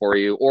order it for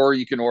you, or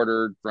you can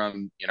order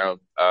from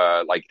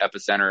like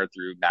Epicenter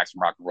through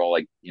Maximum Rock and Roll,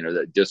 like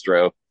the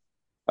distro,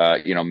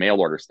 mail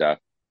order stuff.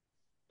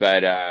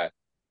 But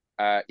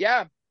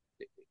yeah,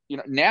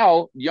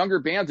 now younger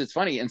bands, it's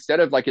funny. Instead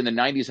of like in the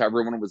 '90s, how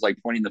everyone was like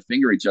pointing the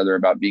finger at each other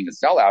about being a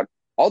sellout,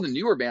 all the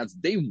newer bands,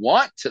 they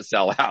want to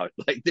sell out.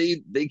 Like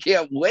they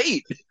can't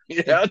wait.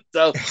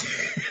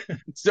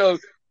 So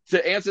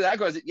to answer that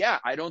question, yeah,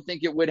 I don't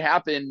think it would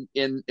happen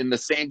in the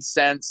same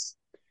sense.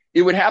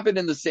 It would happen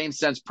in the same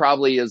sense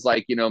probably as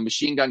like,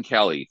 Machine Gun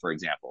Kelly, for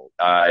example.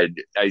 I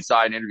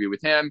saw an interview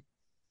with him.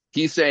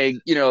 He's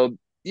saying,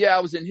 yeah,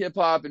 I was in hip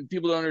hop and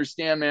people don't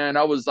understand, man.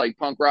 I was like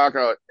punk rock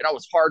and I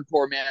was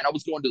hardcore, man. I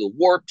was going to the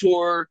Warped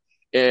Tour.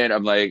 And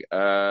I'm like,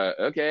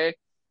 okay.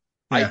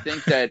 I Yeah.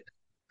 think that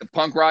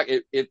punk rock,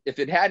 if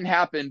it hadn't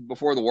happened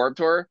before the Warped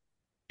Tour,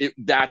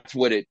 that's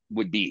what it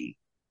would be.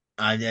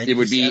 It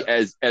would be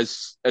as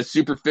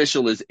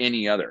superficial as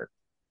any other.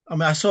 I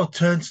mean, I saw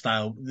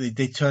Turnstile.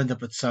 They turned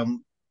up at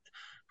some,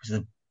 was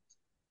it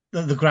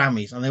the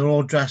Grammys, and they were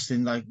all dressed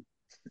in like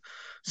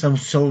some.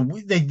 So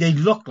they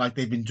looked like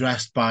they'd been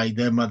dressed by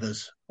their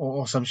mothers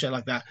or some shit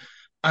like that.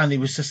 And it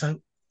was just like,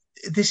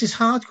 this is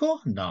hardcore.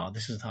 No,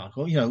 this isn't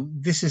hardcore.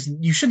 This is,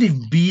 you shouldn't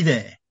even be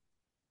there.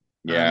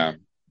 Yeah, And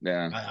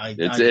yeah. I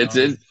don't know. It's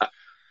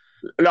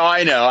no,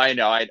 I know.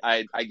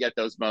 I get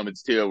those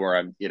moments too where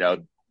I'm,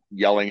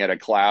 yelling at a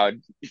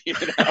cloud.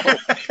 It's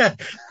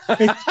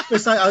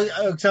like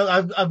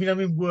I'm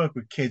in work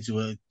with kids who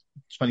are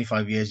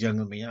 25 years younger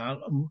than me.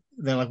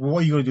 They're like, well,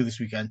 what are you going to do this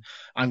weekend?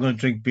 I'm going to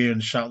drink beer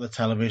and shout at the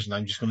television.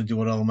 I'm just going to do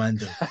what all men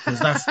do because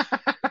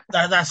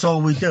that's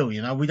all we do.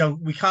 We can't.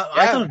 Yeah.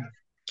 I don't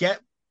get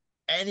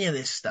any of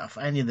this stuff,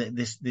 any of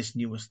this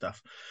newer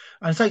stuff.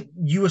 And it's like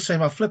you were saying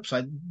about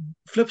Flipside.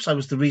 Flipside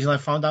was the reason I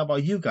found out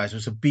about you guys. It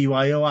was a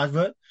BYO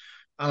advert,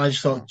 and I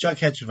just thought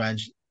Jughead's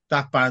Revenge.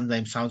 That band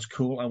name sounds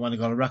cool. And when I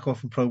got a record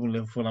from Probe and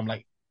Liverpool, I'm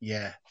like,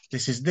 yeah,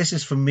 this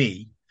is for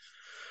me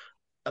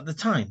at the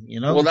time,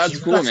 Well, that's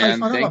cool, that's man.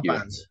 how I find out Thank about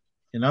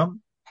you.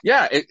 bands,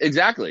 Yeah,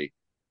 exactly.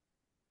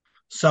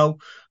 So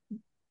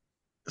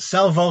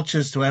sell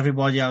vultures to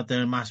everybody out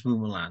there in mass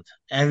movement land.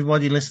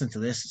 Everybody listening to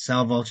this,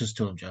 sell vultures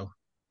to them, Joe.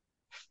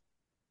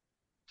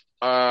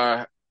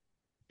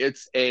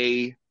 It's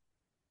a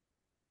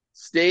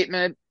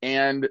statement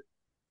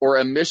or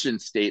a mission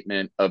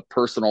statement of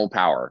personal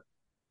power.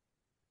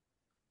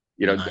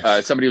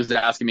 Nice. Somebody was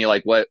asking me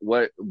like, what,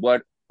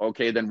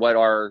 okay, then what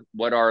are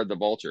the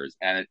vultures?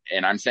 And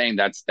I'm saying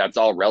that's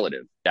all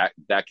relative.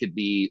 That could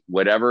be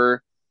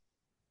whatever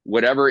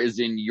is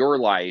in your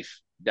life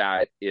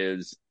that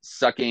is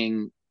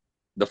sucking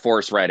the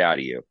force right out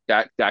of you.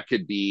 That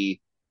could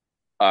be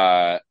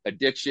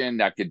addiction,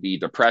 that could be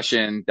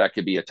depression, that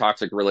could be a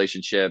toxic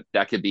relationship,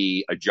 that could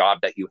be a job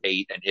that you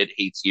hate and it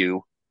hates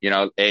you.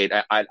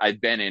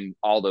 I've been in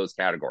all those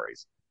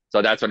categories.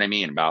 So that's what I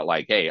mean about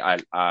like, hey,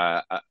 I've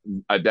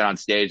been on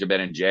stage, I've been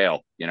in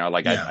jail.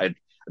 I've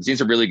seen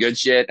some really good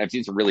shit, I've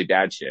seen some really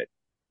bad shit.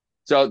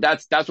 So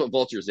that's what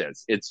Vultures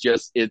is. It's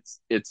just it's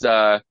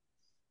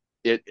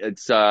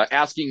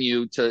asking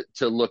you to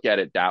look at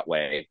it that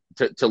way,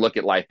 to look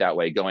at life that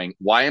way, going,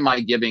 why am I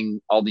giving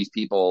all these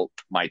people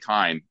my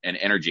time and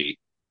energy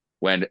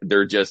when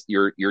they're just,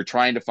 you're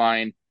trying to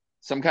find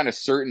some kind of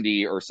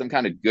certainty or some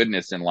kind of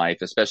goodness in life,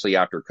 especially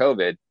after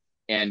COVID,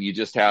 and you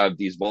just have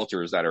these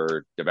vultures that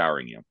are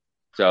devouring you.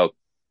 So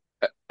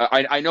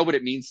I know what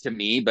it means to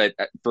me, but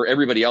for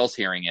everybody else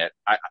hearing it,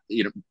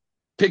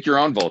 pick your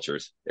own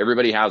vultures.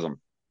 Everybody has them.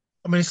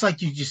 I mean, it's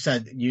like you just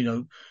said,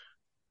 you've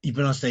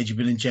been on stage, you've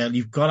been in jail,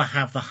 you've got to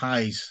have the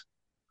highs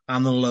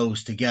and the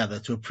lows together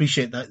to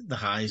appreciate the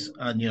highs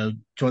and,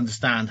 to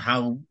understand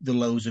how the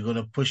lows are going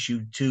to push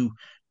you to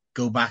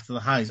go back to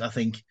the highs, I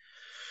think.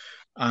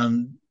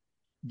 And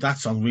that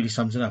song really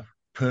sums it up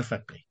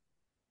perfectly.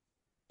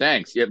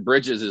 Thanks. Yeah,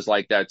 Bridges is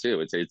like that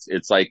too.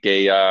 It's like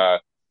a,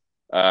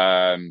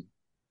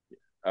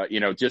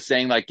 just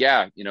saying like,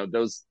 yeah,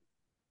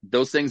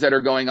 those things that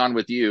are going on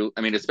with you.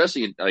 I mean,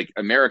 especially like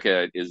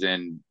America is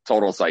in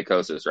total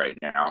psychosis right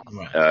now,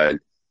 right.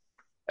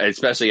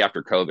 Especially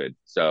after COVID.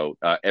 So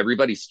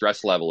everybody's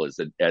stress level is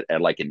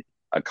at like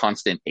a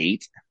constant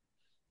 8.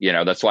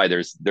 That's why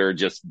they're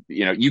just,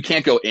 you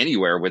can't go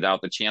anywhere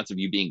without the chance of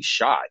you being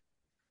shot.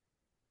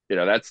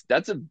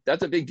 That's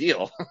a big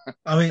deal.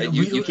 I mean,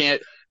 you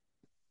can't.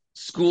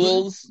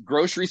 Schools,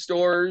 grocery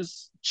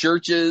stores,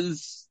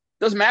 churches,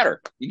 doesn't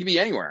matter. You can be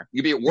anywhere.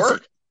 You can be at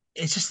work.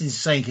 It's just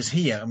insane because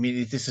here, I mean,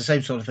 it's the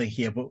same sort of thing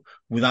here, but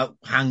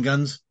without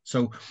handguns.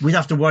 So we'd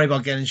have to worry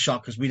about getting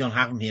shot because we don't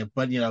have them here.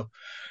 But, the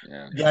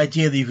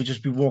idea that you could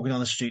just be walking on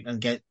the street and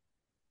get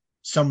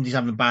somebody's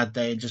having a bad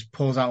day and just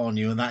pulls out on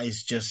you, and that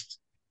is just,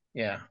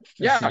 yeah.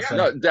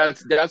 No,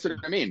 that's what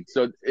I mean.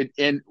 So,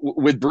 and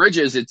with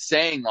Bridges, it's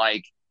saying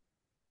like,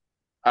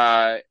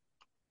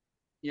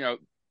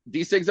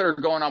 these things that are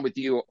going on with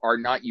you are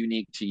not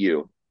unique to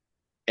you,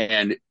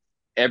 and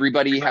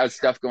everybody has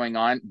stuff going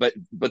on, but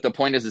the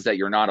point is that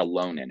you're not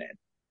alone in it,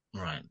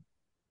 right?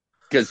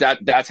 Because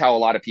that's how a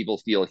lot of people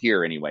feel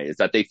here anyway, is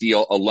that they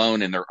feel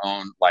alone in their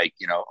own, like,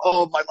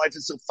 oh, my life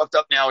is so fucked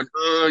up now, and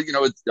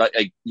it's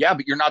like, yeah,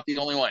 but you're not the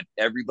only one.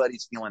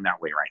 Everybody's feeling that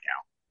way right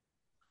now.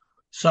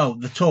 So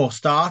the tour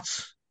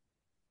starts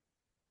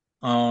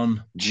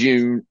on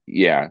June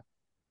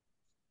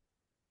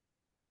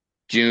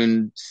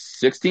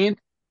 16th.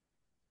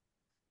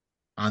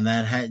 And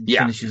then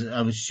finishes,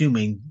 I'm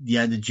assuming, the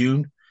end of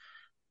June.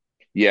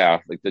 Yeah,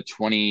 like the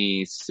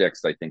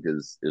 26th, I think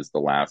is the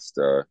last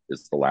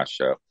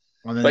show.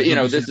 But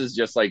this is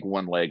just like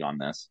one leg on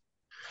this.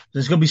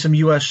 There's going to be some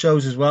US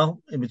shows as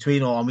well in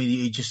between, or I mean,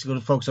 you're just going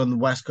to focus on the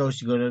West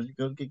Coast. You're going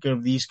to go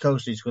to the East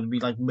Coast. It's going to be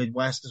like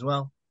Midwest as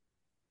well.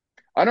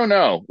 I don't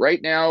know.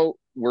 Right now,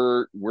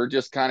 we're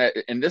just kind of,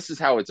 and this is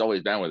how it's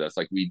always been with us.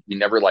 Like we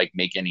never like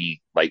make any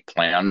like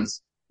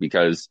plans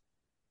because.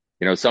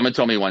 Someone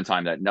told me one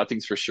time that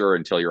nothing's for sure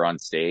until you're on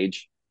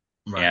stage,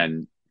 right.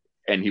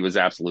 and he was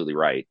absolutely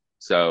right.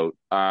 So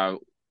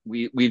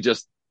we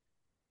just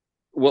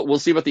we'll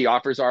see what the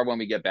offers are when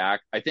we get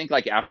back. I think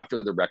like after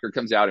the record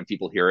comes out and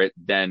people hear it,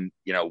 then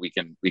we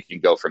can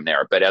go from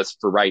there. But as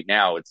for right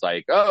now, it's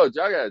like, oh,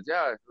 Jughead,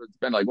 yeah, it's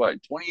been like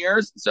what 20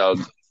 years. So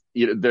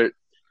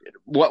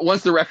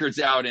once the record's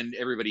out and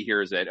everybody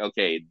hears it,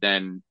 okay,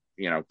 then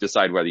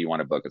decide whether you want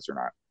to book us or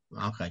not.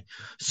 Okay.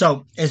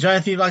 So is there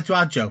anything you'd like to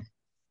add, Joe?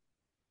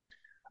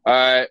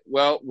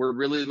 Well, we're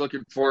really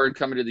looking forward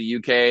coming to the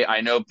UK.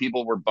 I know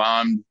people were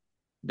bummed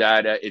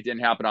that it didn't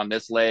happen on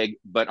this leg,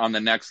 but on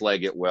the next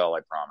leg it will, I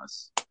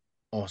promise.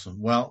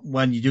 Awesome. Well,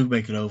 when you do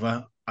make it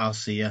over, I'll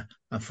see you.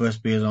 And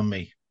first beer's on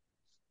me.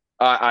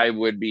 I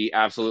would be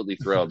absolutely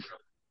thrilled.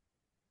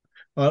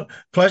 Well,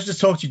 pleasure to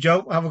talk to you,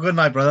 Joe. Have a good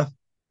night, brother.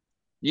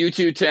 You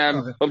too, Tim.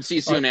 Okay. Hope to see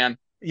you soon, man.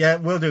 Yeah,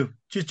 will do.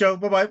 Cheers, Joe.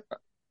 Bye-bye.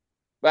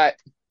 Bye.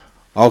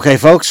 Okay,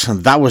 folks,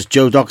 that was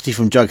Joe Doherty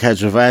from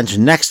Jughead's Revenge.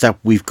 Next up,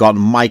 we've got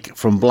Mike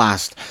from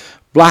Blast.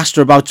 Blast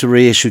are about to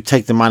reissue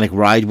Take the Manic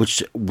Ride,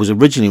 which was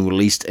originally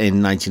released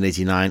in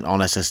 1989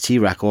 on SST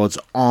Records,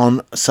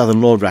 on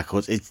Southern Lord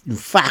Records. In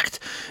fact,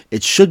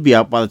 it should be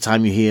out by the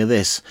time you hear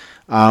this.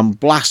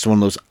 Blast, one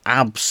of those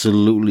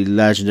absolutely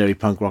legendary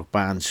punk rock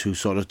bands who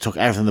sort of took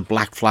everything the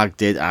Black Flag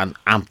did and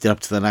amped it up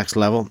to the next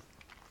level.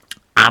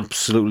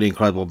 Absolutely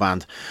incredible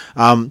band.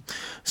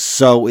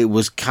 So it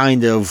was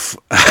kind of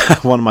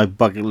one of my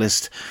bucket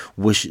list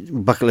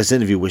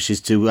interview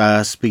wishes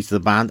to speak to the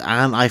band,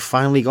 and I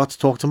finally got to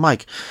talk to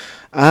Mike.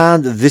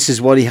 And this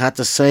is what he had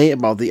to say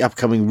about the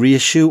upcoming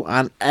reissue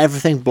and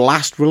everything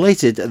Blast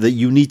related that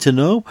you need to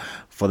know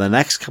for the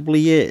next couple of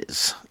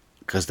years,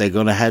 because they're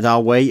going to head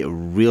our way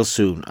real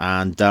soon.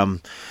 And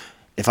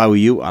if I were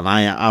you, and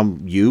I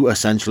am you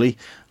essentially,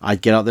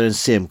 I'd get out there and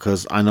see him,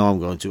 because I know I'm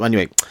going to.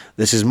 Anyway,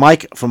 this is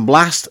Mike from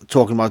Blast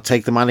talking about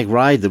Take the Manic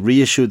Ride, the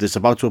reissue that's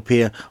about to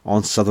appear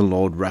on Southern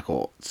Lord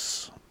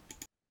Records.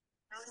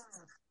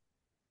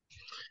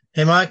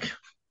 Hey, Mike.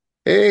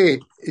 Hey,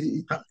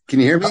 can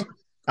you hear me?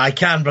 I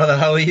can, brother.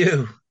 How are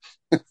you?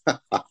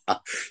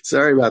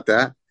 Sorry about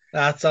that.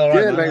 That's all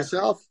right. Good, by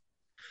yourself?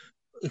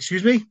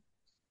 Excuse me?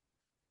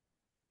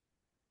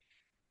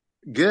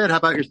 Good. How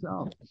about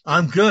yourself?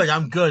 I'm good.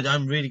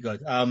 I'm really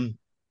good.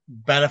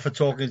 Better for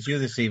talking to you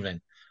this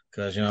evening,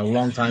 because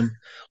long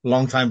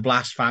time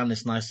Blast fan.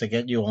 It's nice to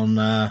get you on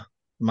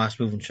Mass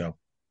Movement Show.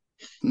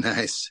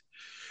 Nice.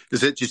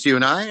 Is it just you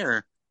and I,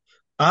 or?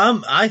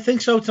 I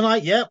think so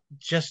tonight. Yep,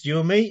 just you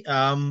and me.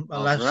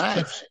 Unless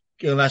right.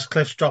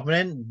 Cliff's dropping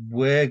in,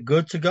 we're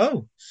good to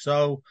go.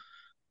 So,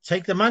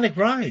 Take the Manic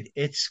Ride.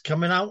 It's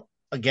coming out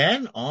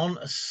again on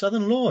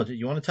Southern Lord.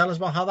 You want to tell us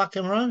about how that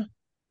came around?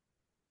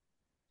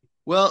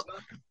 Well,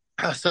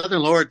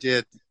 Southern Lord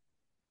did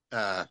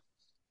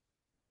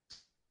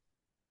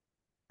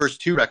first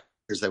two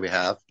records that we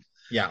have.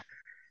 Yeah.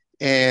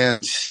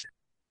 And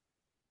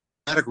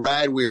Manic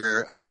Ride,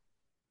 we're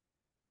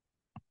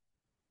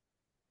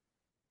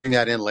bring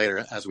that in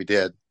later as we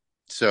did.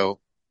 So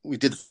we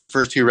did the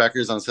first two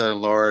records on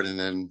Southern Lord, and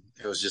then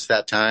it was just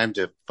that time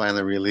to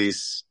finally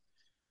release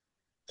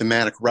the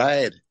Manic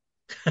Ride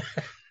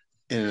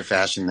in a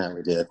fashion that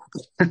we did.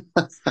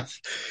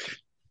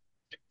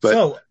 But,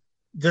 so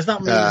does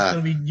that mean there's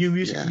going to be new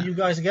music from you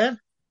guys again?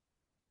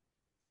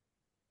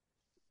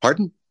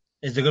 Pardon?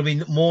 Is there going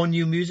to be more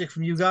new music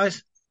from you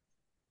guys?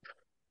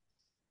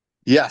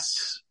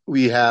 Yes,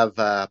 we have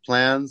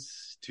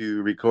plans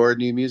to record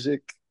new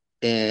music,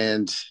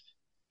 and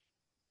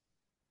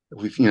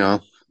we've,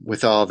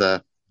 with all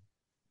the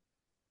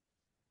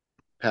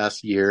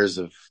past years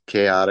of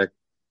chaotic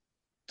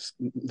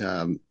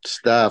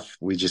stuff,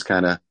 we just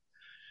kind of,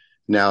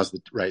 now is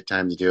the right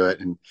time to do it.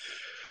 And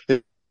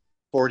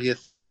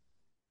 40th,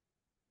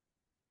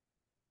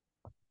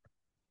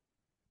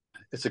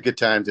 it's a good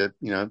time to,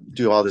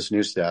 do all this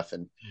new stuff.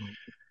 And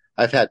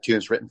I've had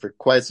tunes written for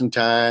quite some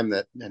time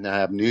and I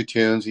have new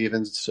tunes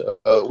even. So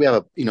we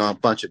have a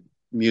bunch of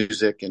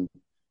music, and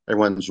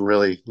everyone's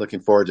really looking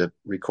forward to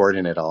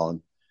recording it all.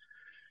 And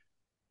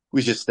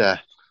we just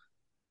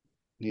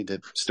need to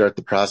start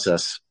the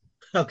process.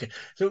 Okay.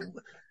 So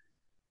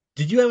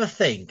did you ever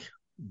think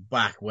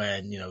back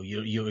when,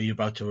 you're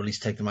about to release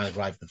Take the Manic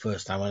Ride for the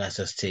first time on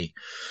SST,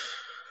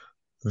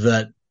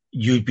 that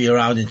you'd be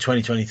around in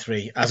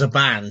 2023 as a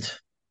band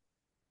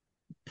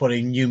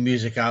putting new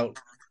music out,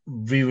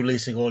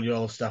 re-releasing all your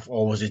old stuff,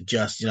 or was it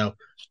just,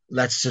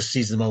 let's just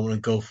seize the moment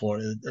and go for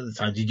it at the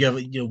time? Did you ever,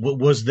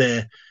 was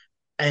there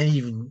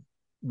any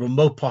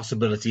remote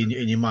possibility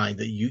in your mind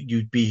that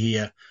you'd be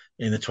here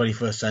in the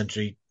 21st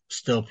century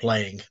still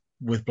playing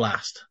with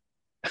Blast?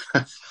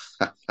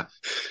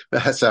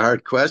 That's a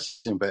hard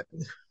question, but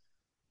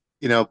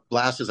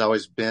Blast has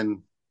always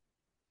been,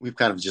 we've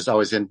kind of just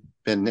always been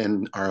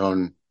in our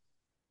own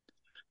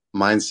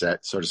mindset,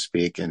 so to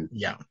speak. And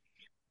yeah,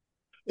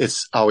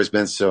 it's always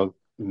been so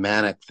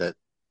manic that,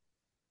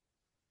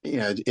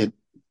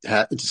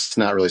 it's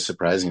not really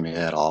surprising me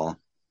at all.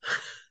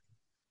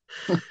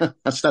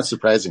 That's not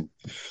surprising.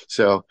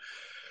 So,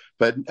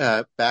 but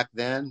back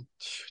then,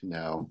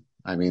 no.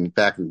 I mean,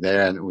 back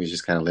then we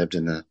just kind of lived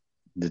in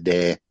the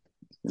day.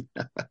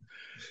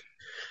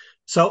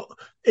 So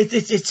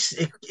it's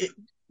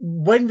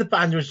when the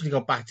band originally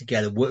got back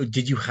together,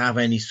 did you have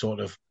any sort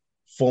of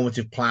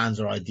formative plans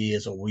or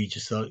ideas, or were you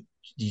just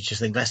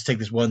think, let's take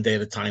this one day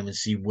at a time and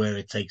see where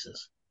it takes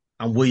us?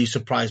 And were you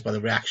surprised by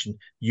the reaction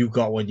you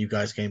got when you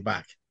guys came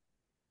back?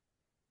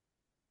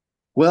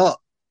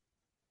 Well,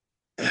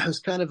 it was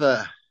kind of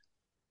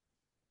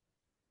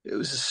it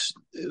was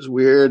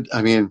weird.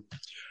 I mean,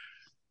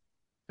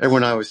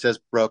 everyone always says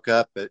broke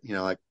up, but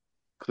like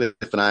Cliff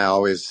and I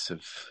always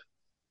have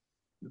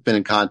been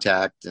in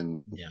contact,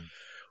 and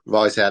we've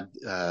always had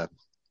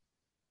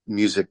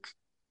music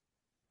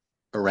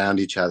around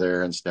each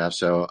other and stuff.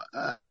 So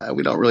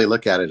we don't really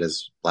look at it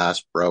as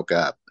Blast broke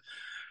up,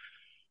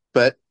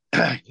 but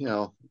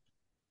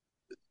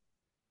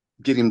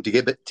getting to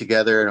get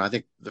together. And I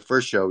think the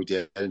first show we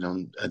did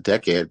in a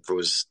decade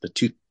was the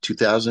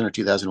 2000 or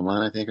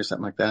 2001, I think, or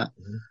something like that.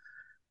 Mm-hmm.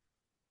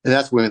 And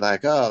that's when we were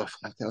like, oh,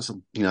 that was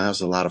that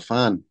was a lot of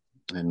fun,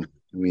 and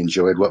we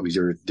enjoyed what we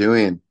were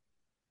doing.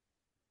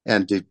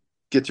 And to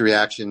get the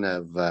reaction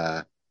of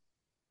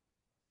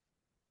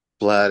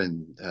Blood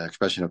and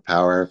Expression of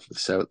Power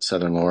for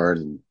Southern Lord,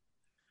 and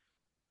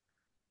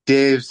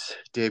Dave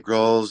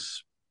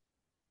Grohl's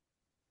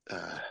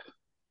uh,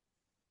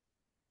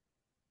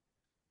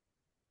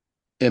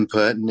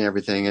 input and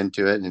everything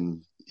into it,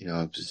 and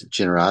just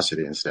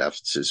generosity and stuff.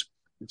 It's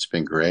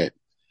been great.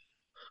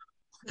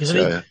 Because I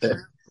mean, So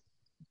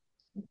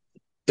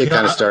it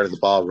kind of started the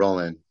ball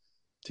rolling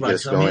to get right.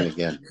 us So I going mean,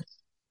 again.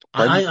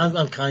 Pardon?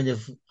 I'm kind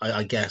of,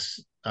 I guess,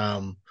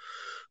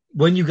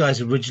 when you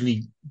guys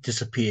originally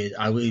disappeared,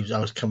 I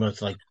was coming up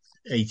to like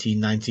 18,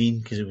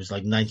 19, because it was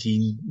like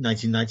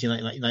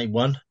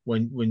 1991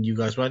 when you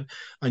guys went,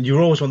 and you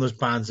were always one of those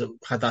bands that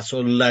had that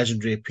sort of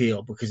legendary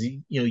appeal because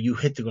you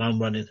hit the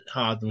ground running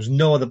hard. There was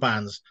no other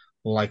bands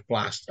like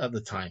Blast at the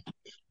time.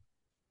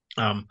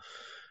 Um,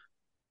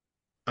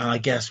 and I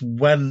guess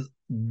when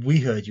we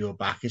heard you were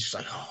back, it's just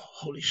like, oh,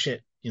 holy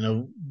shit,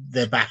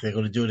 they're back. They're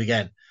going to do it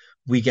again.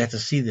 We get to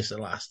see this at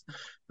last.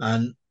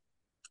 And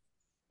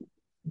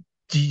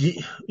do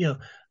you know,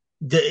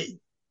 the,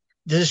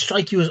 does it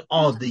strike you as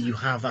odd that you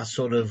have that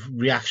sort of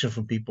reaction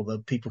from people,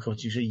 that people come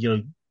to you and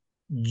say,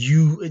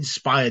 you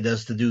inspired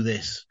us to do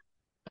this,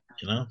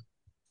 you know?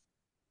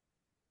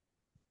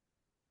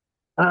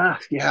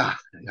 Yeah.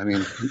 I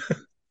mean,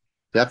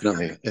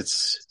 definitely.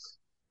 It's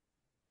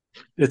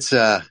it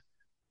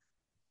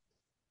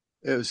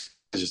was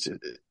just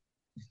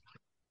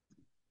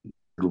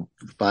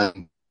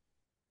fun.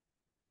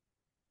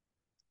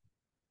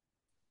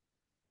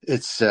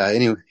 It's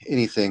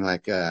anything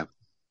like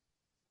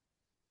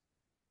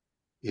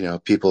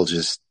people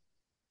just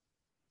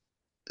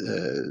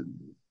uh,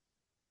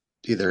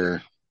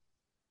 either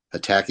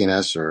attacking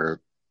us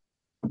or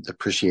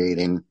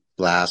appreciating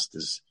Blast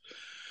has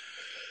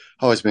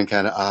always been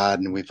kind of odd,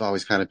 and we've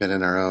always kind of been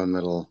in our own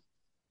little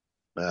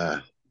uh,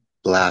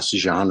 Blast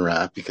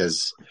genre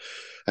because,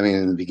 I mean,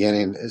 in the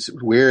beginning, it's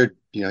weird.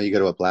 You go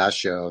to a Blast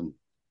show, and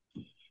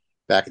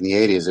back in the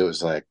 '80s, it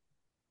was like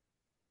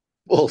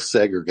full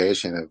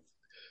segregation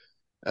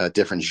of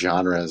different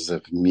genres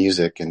of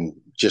music, and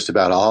just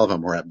about all of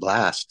them were at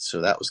Blast.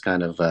 So that was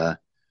kind of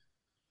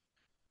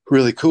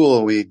really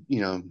cool. We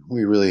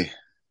really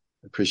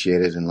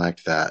appreciated and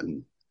liked that.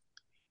 And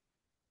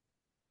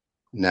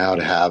now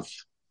to have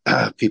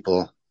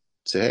people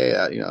say,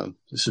 hey,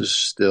 this is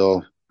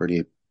still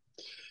pretty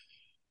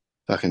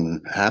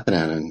fucking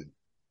happening,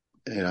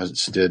 and it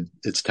stood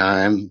its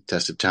time,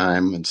 test of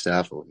time and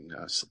stuff.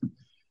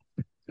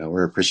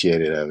 We're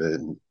appreciative of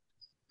it, and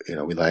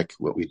we like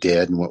what we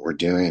did and what we're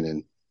doing,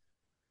 and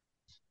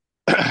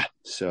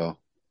so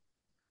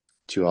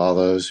to all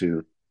those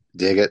who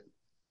dig it,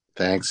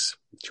 thanks.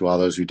 To all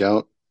those who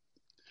don't,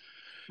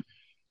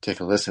 take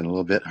a listen a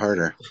little bit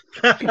harder.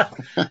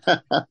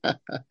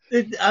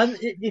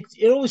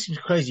 It always seems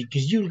crazy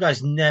because you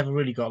guys never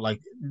really got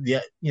like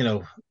the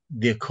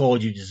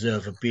accord you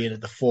deserve of being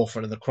at the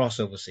forefront of the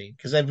crossover scene,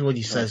 because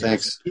everybody says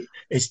Thanks.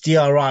 it's DRI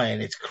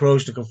and it's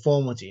corrosion to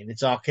conformity and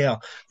it's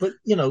RKL, but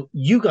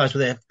you guys were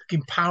there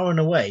fucking powering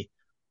away,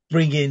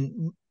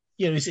 bringing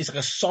it's like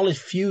a solid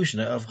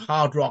fusion of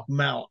hard rock,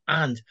 metal,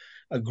 and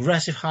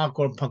aggressive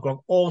hardcore and punk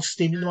rock all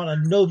steamed in one,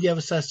 and nobody ever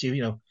says to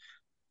you,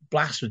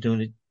 Blast were doing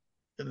it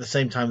at the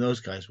same time those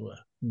guys were.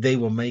 They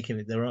were making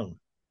it their own.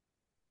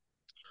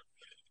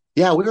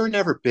 Yeah, we were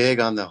never big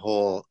on the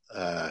whole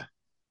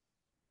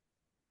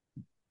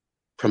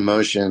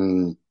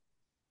promotion,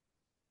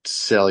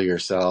 sell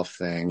yourself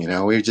thing.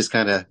 We just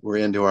kind of were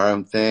into our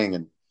own thing,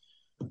 and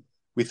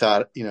we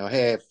thought,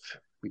 hey, if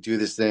we do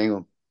this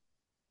thing,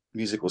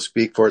 music will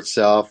speak for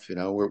itself.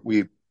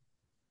 We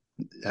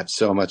have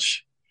so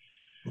much,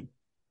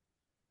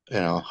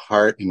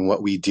 heart in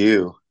what we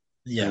do,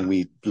 and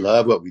we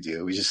love what we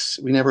do.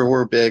 We never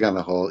were big on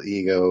the whole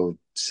ego,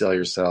 sell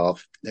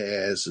yourself.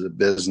 This is a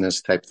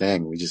business type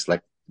thing. We just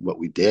like what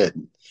we did.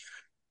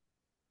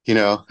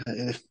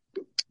 I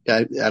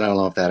don't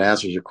know if that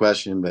answers your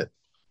question, but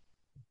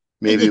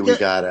maybe we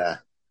got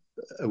a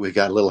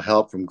little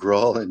help from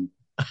Grohl and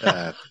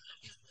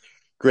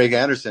Greg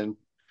Anderson,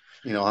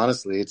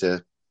 honestly,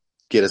 to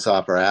get us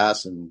off our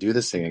ass and do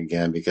this thing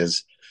again,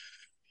 because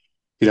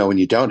when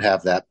you don't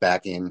have that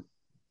backing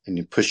and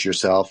you push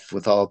yourself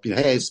with all,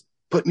 hey,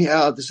 put me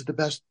out, this is the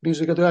best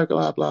music I'll do,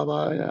 blah blah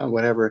blah,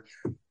 whatever,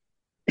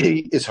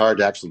 it's hard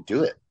to actually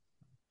do it.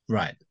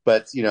 Right.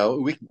 But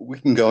we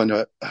can go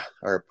into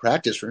our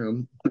practice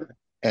room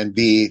and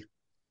be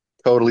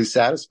totally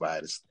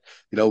satisfied.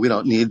 We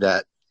don't need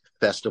that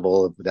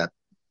festival of that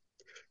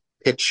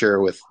picture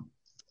with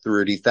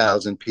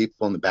 30,000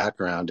 people in the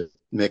background to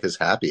make us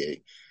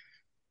happy.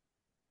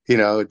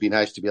 It'd be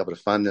nice to be able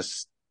to fund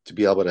this, to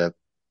be able to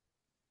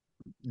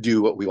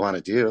do what we want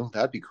to do.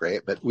 That'd be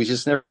great. But we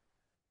just never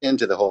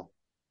into the whole.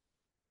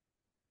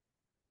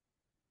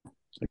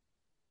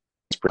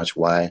 That's pretty much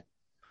why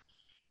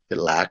it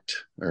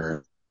lacked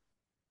or.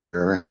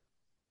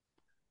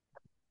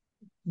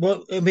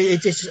 Well, I mean,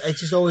 it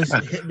just always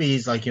hit me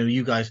as like,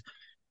 you guys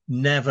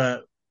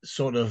never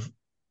sort of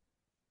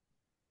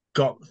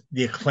got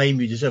the acclaim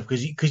you deserve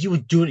because you were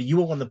doing it. You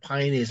were one of the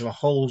pioneers of a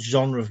whole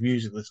genre of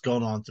music that's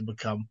gone on to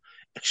become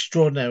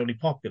extraordinarily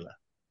popular.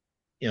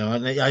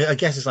 And I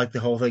guess it's like the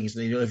whole thing is,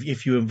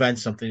 if you invent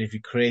something, if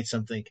you create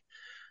something,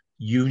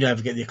 you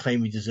never get the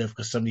acclaim you deserve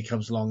because somebody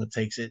comes along and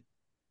takes it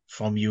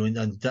from you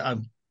and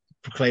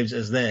proclaims it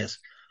as theirs.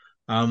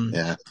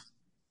 Yeah.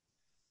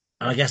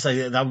 And I guess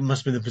that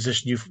must have been the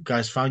position you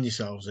guys found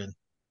yourselves in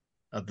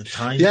at the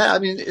time. Yeah, I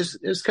mean, it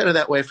was kind of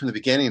that way from the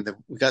beginning. That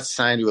we got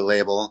signed to a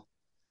label,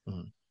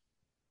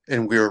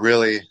 and we were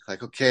really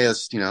like, okay,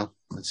 let's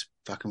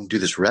fucking do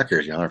this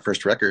record, our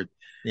first record.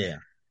 Yeah.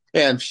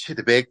 And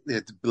the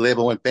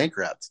label went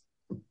bankrupt,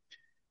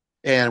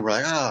 and we're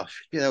like, oh,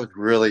 yeah, that was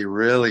really,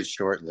 really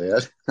short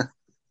lived.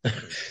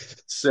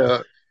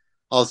 So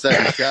all of a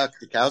sudden, Chuck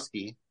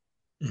Dukowski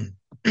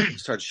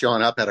started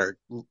showing up at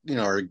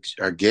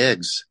our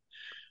gigs.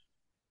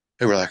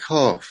 And we're like,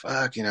 oh,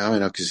 fuck,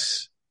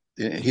 because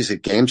he's a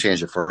game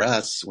changer for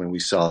us when we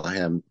saw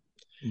him.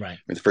 Right.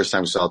 I mean, the first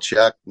time we saw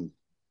Chuck,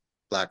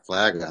 Black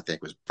Flag, I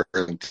think, was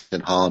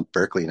Burlington Hall in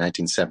Berkeley in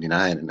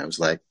 1979. And I was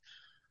like,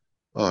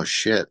 oh,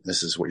 shit,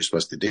 this is what you're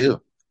supposed to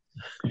do.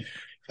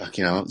 Fuck,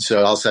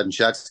 so all of a sudden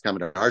Chuck's coming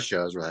to our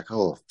shows. We're like,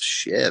 oh,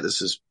 shit,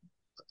 this is,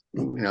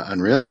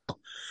 unreal.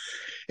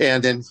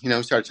 And then,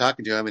 we started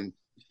talking to him, and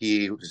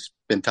he's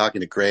been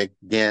talking to Greg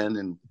again,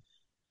 and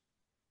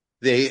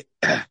they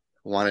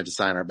wanted to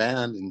sign our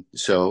band. And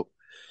so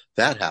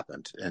that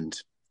happened. And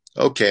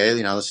okay,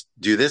 let's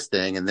do this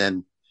thing. And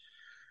then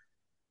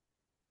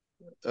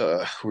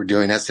we're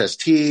doing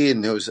SST,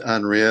 and it was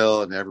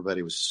unreal, and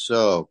everybody was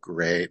so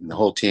great, and the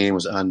whole team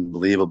was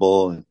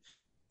unbelievable, and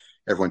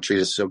everyone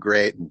treated us so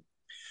great. And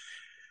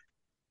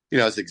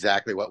it's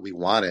exactly what we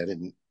wanted,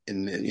 and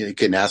you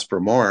couldn't ask for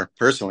more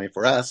personally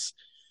for us.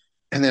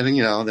 And then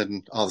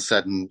then all of a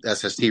sudden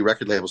SST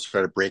record labels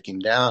started breaking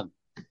down,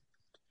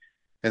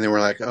 and then we're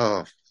like,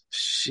 oh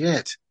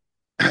shit,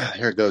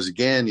 here it goes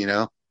again,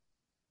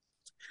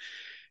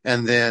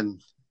 and then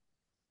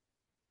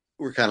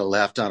we're kind of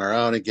left on our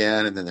own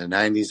again. And then the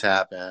 90s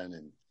happened,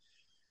 and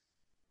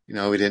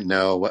we didn't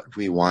know what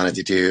we wanted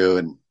to do,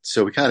 and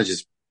so we kind of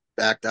just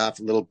backed off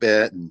a little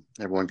bit, and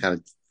everyone kind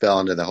of fell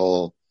into the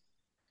whole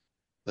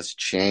let's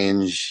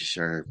change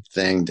our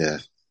thing to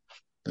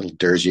a little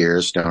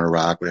dirgier stoner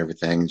rock, but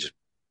everything just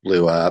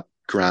blew up.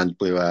 Grunge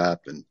blew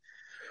up, and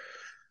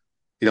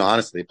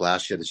honestly,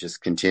 Blast Shit has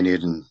just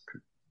continued and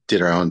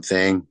did our own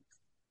thing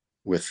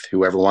with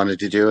whoever wanted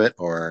to do it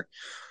or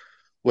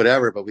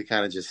whatever. But we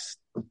kind of it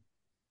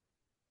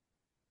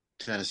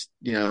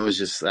was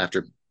just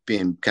after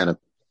being kind of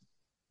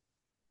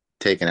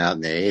taken out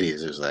in the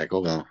 80s, it was like,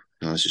 oh well,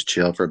 let's just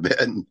chill for a bit,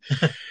 and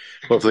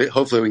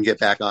hopefully we can get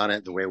back on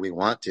it the way we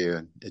want to.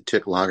 And it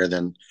took longer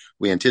than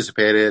we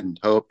anticipated and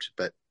hoped,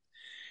 but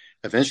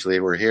eventually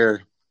we're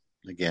here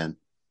again.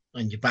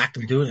 And you're back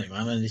to doing it,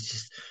 man. And it's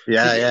just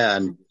yeah.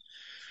 And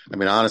I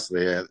mean,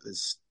 honestly,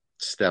 this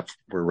stuff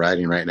we're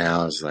writing right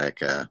now is like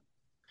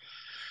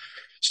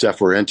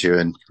stuff we're into,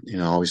 and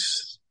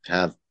always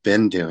have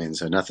been doing.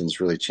 So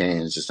nothing's really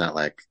changed. It's not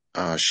like,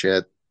 oh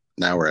shit,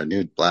 now we're a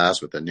new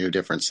Blast with a new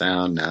different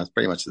sound. Now it's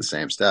pretty much the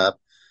same stuff.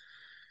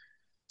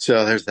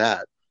 So there's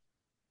that.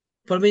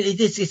 But I mean,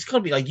 it's got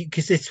to be like,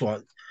 because it's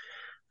what,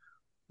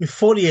 with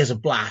 40 years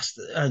of Blast,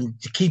 and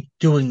to keep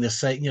doing the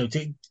same,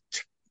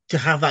 to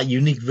have that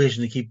unique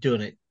vision to keep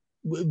doing it.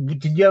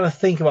 Did you ever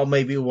think about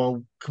maybe,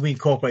 well, can we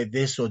incorporate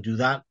this or do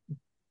that?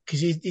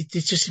 Because it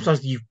just seems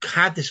like you've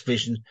had this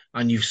vision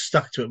and you've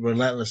stuck to it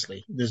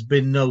relentlessly. There's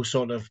been no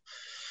sort of,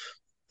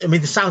 I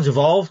mean, the sound's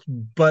evolved,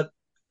 but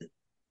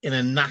in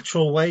a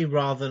natural way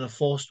rather than a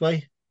forced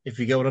way, if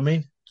you get what I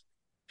mean.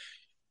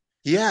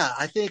 Yeah,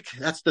 I think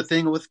that's the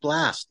thing with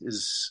Blast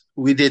is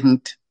we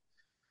didn't,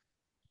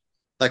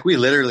 like, we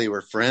literally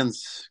were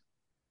friends.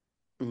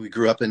 We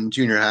grew up in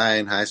junior high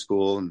and high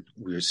school, and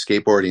we were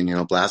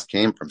skateboarding. Blast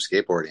came from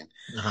skateboarding.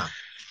 Uh-huh.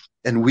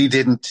 And we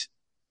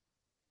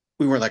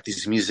weren't like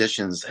these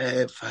musicians.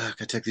 Hey,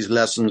 fuck, I took these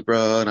lessons,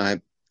 bro, and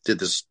I did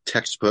this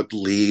textbook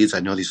leads. I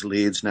know these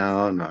leads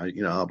now, and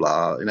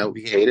blah.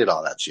 We hated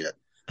all that shit.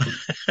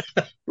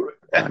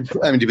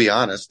 I mean, to be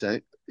honest,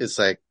 it's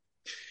like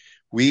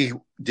we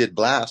did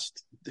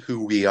Blast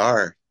who we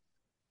are,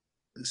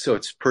 so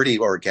it's pretty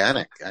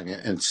organic. I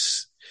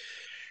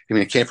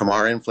mean, it came from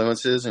our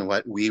influences and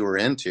what we were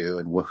into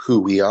and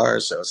who we are.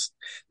 So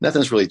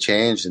nothing's really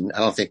changed, and I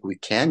don't think we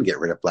can get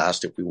rid of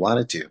Blast if we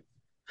wanted to.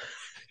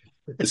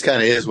 It's kind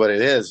of is what it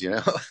is,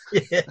 Yeah,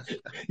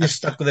 you're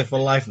stuck with it for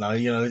life now.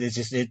 It's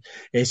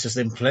just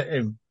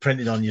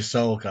imprinted on your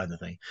soul, kind of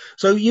thing.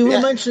 So you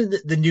were mentioning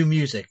the new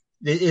music.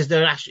 Is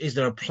there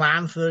a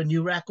plan for a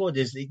new record?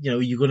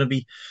 You're going to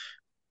be?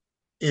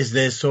 Is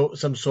there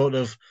some sort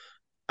of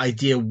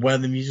idea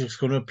when the music's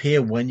going to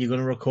appear? When you're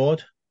going to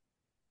record?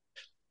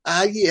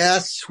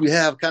 Yes, we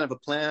have kind of a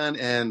plan,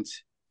 and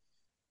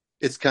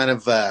it's kind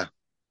of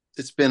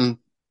it's been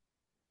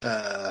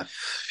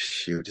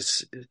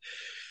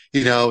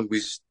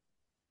we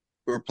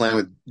were playing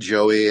with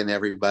Joey and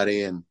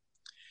everybody, and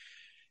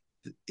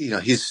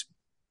he's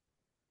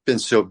been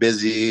so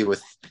busy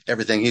with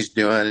everything he's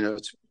doing,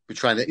 and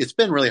it's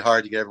been really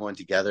hard to get everyone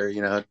together,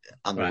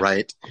 on the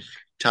right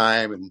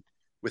time and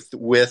with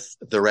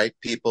the right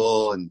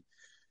people, and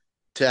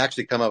to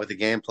actually come up with a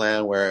game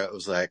plan where it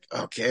was like,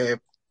 okay,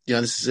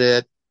 this is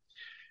it.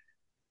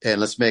 and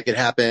let's make it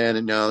happen.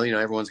 And no,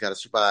 everyone's got to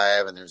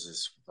survive. And there's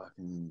this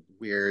fucking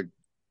weird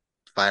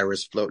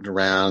virus floating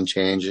around,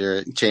 change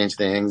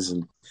things.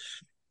 And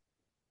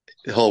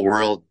the whole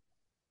world,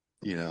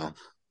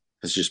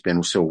 has just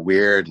been so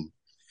weird, and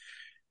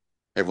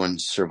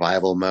everyone's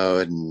survival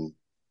mode, and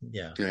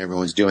Yeah.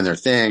 everyone's doing their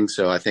thing.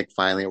 So I think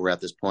finally we're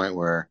at this point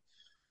where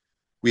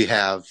we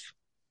have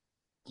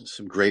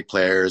some great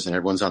players and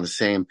everyone's on the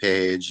same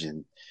page.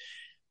 And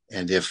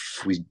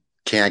if we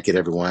can't get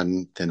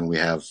everyone, then we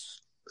have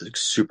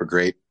super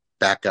great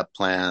backup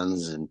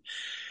plans, and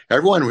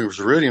everyone was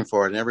rooting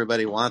for it and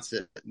everybody wants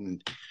it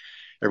and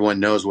everyone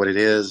knows what it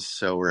is.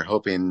 So we're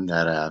hoping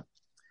that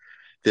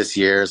this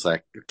year is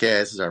like, okay,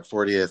 this is our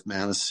 40th,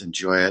 man, let's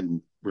enjoy it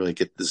and really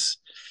get this,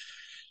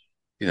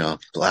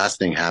 blast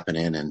thing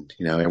happening. And,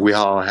 we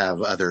all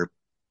have other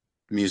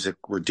music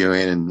we're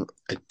doing and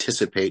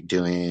anticipate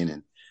doing.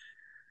 And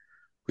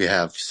we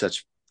have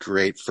such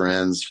great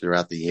friends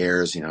throughout the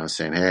years,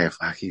 saying, hey,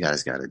 fuck, you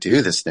guys got to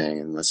do this thing.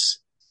 And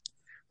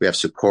we have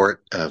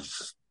support of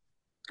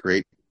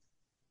great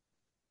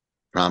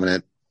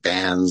prominent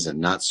bands and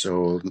not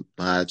so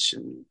much,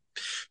 and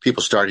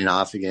people starting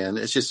off again.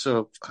 It's just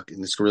so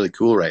fucking, it's really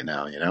cool right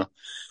now,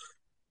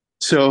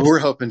 So we're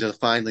hoping to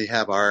finally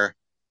have our,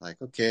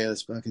 okay,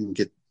 let's fucking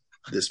get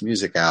this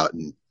music out.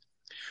 And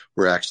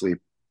we're actually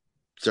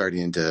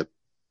starting to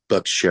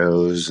book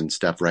shows and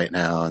stuff right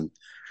now. And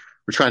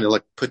we're trying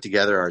to put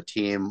together our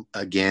team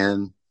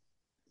again,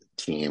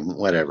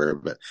 whatever,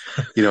 but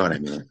you know what I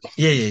mean?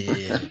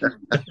 Yeah.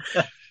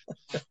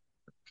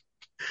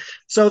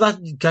 So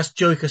that's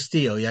Joey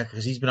Castillo, yeah,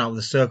 because he's been out with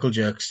the Circle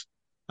Jerks,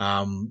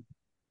 for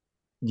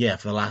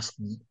the last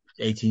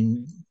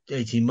 18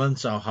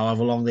 months or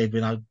however long they've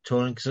been out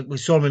touring. Because we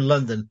saw him in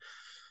London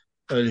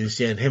earlier this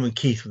year, and him and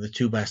Keith were the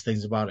two best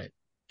things about it.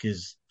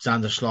 Because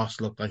Xander Schloss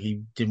looked like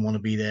he didn't want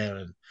to be there,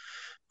 and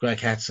Greg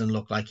Hetson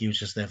looked like he was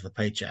just there for the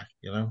paycheck,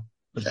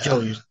 But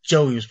yeah.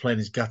 Joey was playing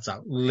his guts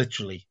out,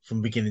 literally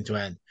from beginning to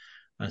end.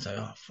 And it's like,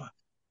 oh fuck,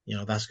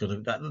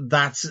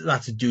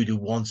 that's a dude who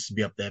wants to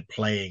be up there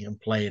playing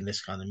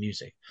this kind of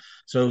music.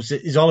 So is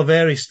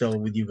Oliveri still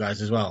with you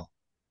guys as well?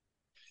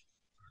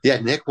 Yeah,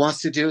 Nick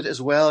wants to do it as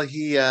well.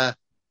 He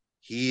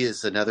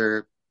is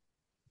another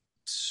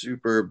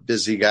super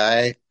busy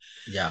guy.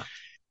 Yeah,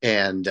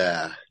 and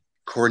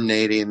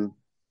coordinating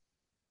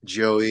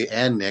Joey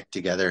and Nick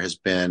together has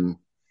been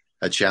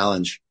a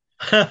challenge.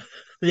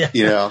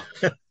 Yeah,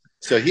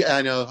 So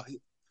I know,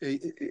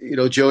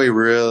 Joey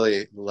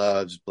really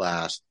loves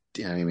Blast.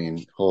 I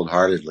mean,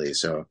 wholeheartedly.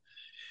 So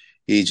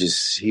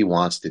he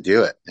wants to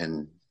do it,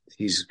 and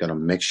he's going to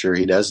make sure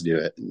he does do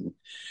it. And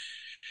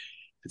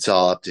it's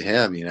all up to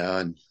him,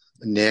 and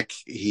Nick,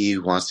 he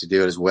wants to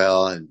do it as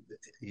well. And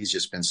he's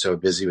just been so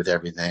busy with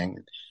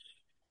everything.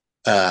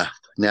 Now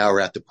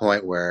we're at the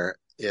point where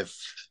if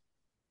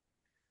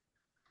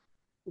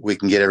we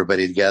can get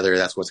everybody together,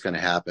 that's what's going to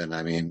happen.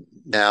 I mean,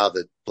 now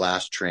the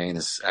Blast train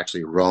is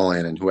actually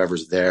rolling, and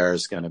whoever's there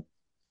is going to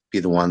be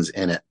the ones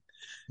in it,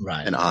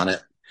 right, and on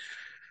it.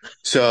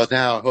 So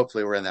now,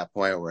 hopefully, we're in that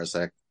point where it's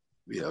like,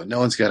 no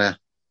one's gonna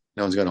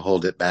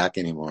hold it back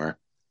anymore,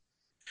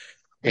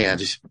 and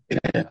just,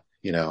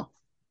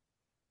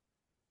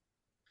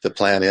 the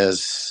plan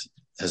has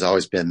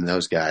always been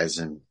those guys,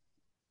 and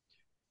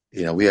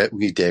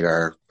we dig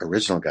our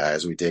original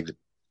guys, we dig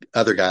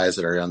other guys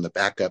that are on the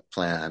backup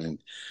plan,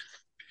 and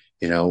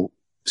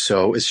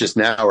so it's just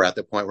now we're at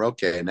the point where,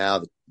 okay, now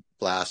the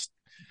Blast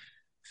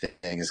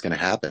thing is going to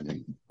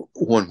happen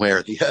one way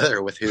or the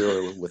other with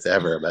who or with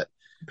ever. But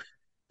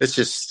it's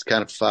just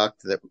kind of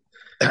fucked that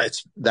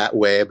it's that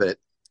way, but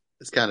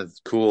it's kind of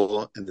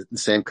cool. And the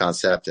same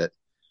concept that,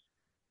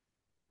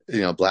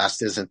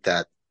 Blast isn't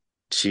that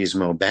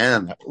cheesemo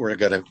band that we're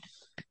going to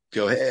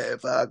go, hey,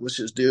 fuck, let's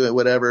just do it,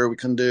 whatever we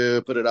can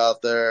do, put it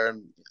out there.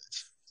 And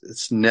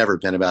it's never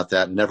been about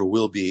that, never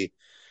will be.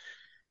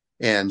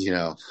 And,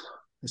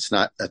 it's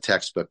not a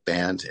textbook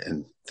band,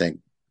 and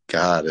thank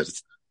God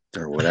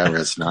or whatever,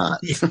 it's not.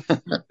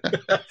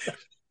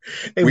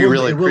 We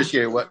really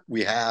appreciate what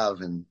we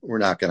have, and we're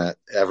not going to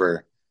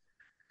ever,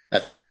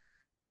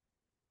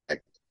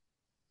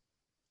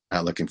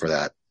 not looking for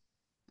that.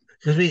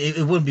 Because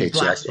it wouldn't be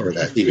Blast or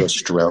that ego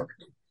stroke.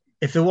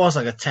 If there was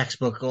like a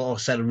textbook or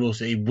set of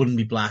rules, it wouldn't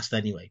be Blast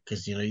anyway,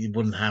 because you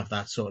wouldn't have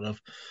that sort of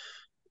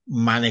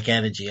manic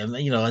energy. And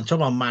and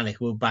talking about manic,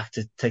 we're back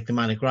to Take the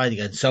Manic Ride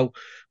again. So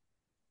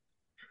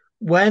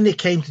when it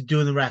came to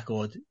doing the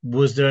record,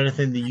 was there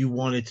anything that you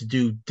wanted to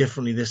do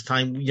differently this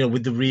time?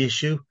 With the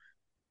reissue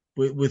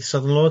with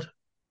Southern Lord.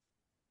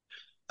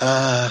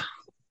 I'm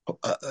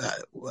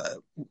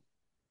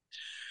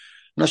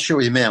not sure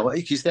what you meant.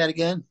 What, use that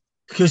again?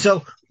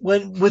 So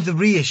with the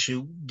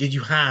reissue, did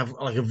you have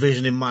like a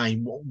vision in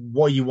mind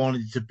what you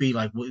wanted it to be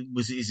like?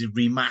 Is it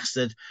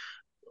remastered?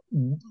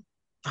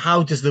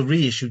 How does the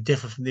reissue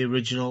differ from the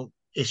original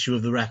issue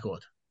of the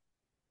record?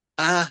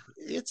 That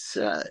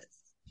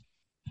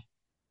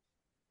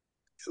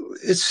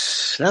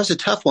was a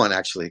tough one,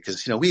 actually,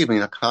 because we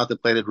even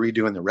contemplated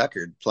redoing the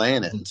record,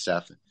 playing it and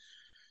stuff.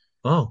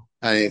 Oh,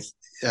 I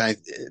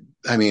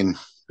mean,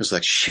 was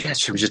like, shit,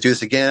 should we just do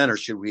this again, or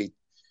should we,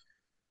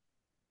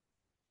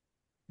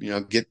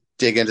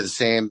 dig into the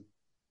same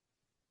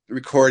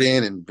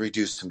recording and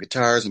redo some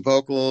guitars and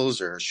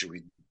vocals, or should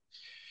we?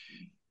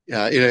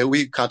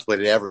 We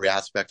contemplated every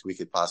aspect we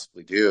could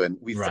possibly do, and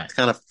we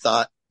kind of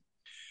thought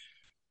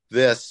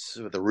this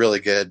was a really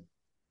good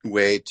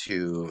way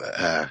to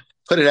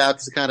put it out,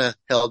 because it kind of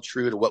held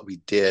true to what we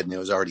did, and it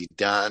was already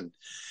done,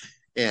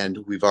 and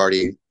we've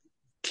already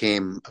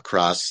came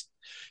across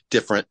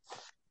different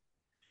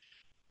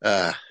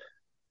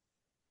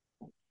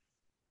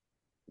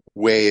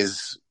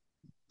ways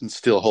and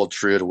still hold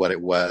true to what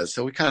it was.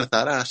 So we kind of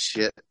thought,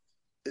 shit,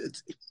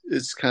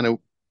 it's kind of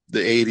the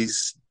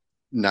 80s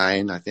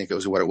 9, I think it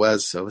was what it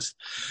was. So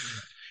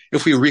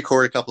if we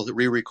re-record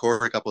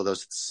a couple of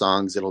those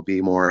songs, it'll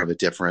be more of a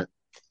different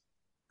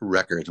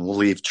record, and we'll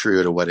leave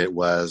true to what it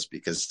was,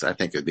 because I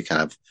think it would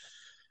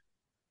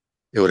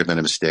have been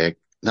a mistake,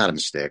 not a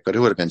mistake, but it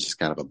would have been just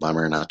kind of a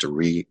bummer not to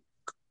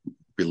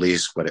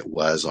release what it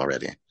was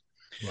already.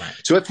 Right.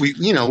 So if we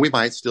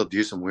might still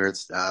do some weird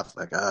stuff,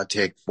 like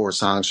take 4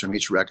 songs from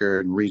each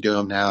record and redo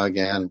them now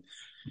again,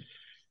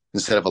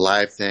 instead of a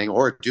live thing,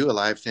 or do a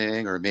live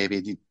thing, or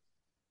maybe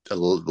a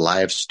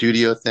live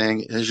studio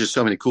thing. There's just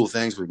so many cool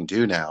things we can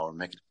do now, or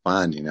make it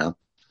fun,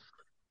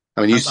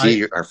 I mean, you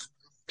see our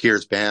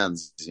peers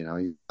bands,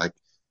 you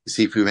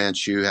see Fu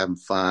Manchu having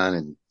fun,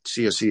 and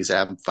COC's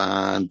having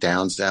fun,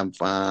 Downs having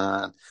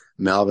fun,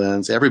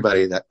 Melvins,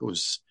 everybody that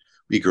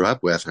we grew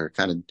up with are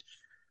kind of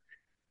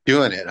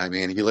doing it. I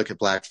mean, if you look at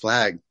Black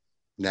Flag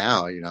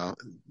now,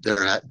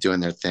 they're doing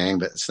their thing,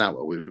 but it's not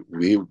what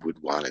we would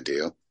want to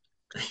do.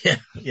 Yeah.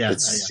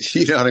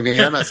 You know what I mean?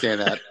 I'm not saying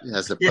that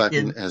as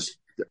as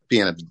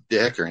being a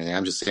dick or anything.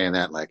 I'm just saying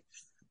that, like,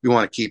 we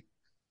want to keep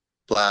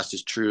Blast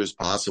as true as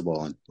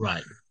possible, and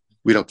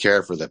we don't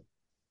care for the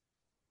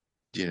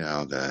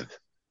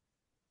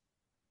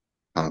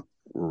punk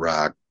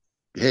rock.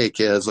 Hey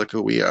kids, look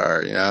who we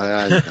are.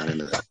 I'm not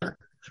into that.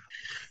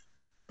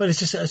 But it's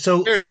just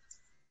so.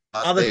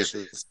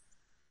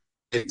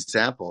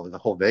 Example, the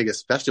whole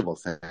Vegas festival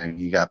thing.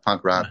 You got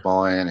Punk Rock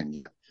Boy,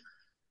 and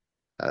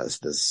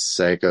the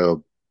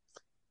Psycho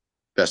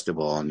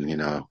Festival,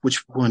 and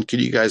which one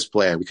could you guys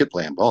play? We could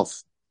play them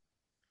both,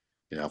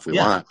 if we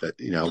want, but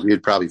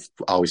we'd probably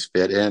always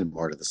fit in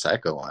more to the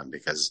Psycho one,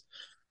 because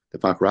the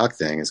punk rock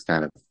thing is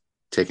kind of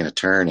taking a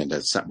turn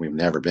into something we've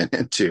never been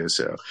into.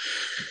 So,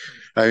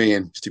 I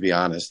mean, to be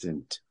honest,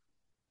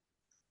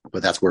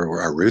 but that's where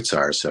our roots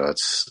are. So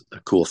it's a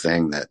cool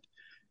thing that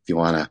if you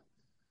want to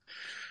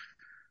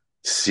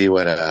see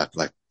what,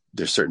 like,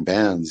 there's certain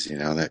bands,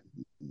 that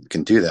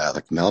can do that.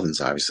 Like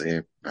Melvins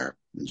obviously are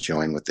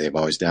enjoying what they've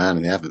always done,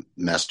 and they haven't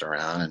messed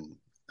around,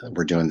 and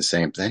we're doing the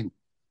same thing.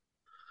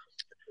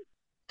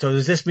 So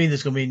does this mean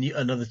there's going to be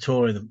another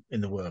tour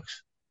in the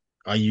works?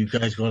 Are you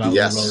guys going out on the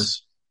road?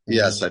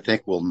 Yes, I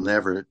think we'll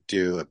never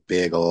do a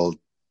big old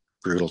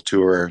brutal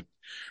tour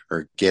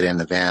or get in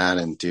the van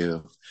and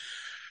do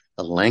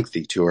a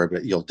lengthy tour,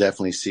 but you'll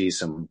definitely see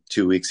some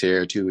 2 weeks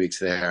here, 2 weeks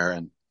there,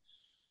 and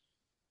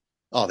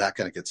all that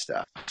kind of good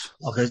stuff.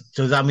 Okay,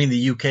 so does that mean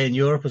the UK and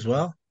Europe as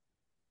well?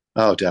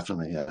 Oh,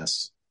 definitely,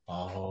 yes.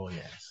 Oh,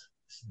 yes.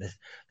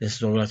 This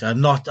is all right.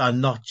 I'm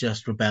not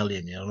just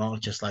rebellion,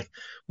 not just like,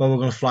 well, we're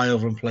going to fly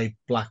over and play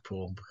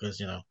Blackpool,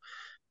 because,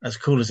 as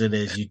cool as it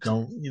is,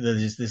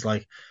 there's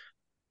like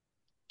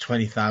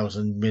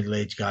 20,000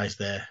 middle-aged guys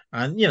there,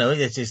 and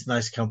it's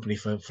nice company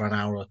for an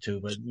hour or two,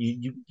 but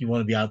you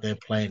want to be out there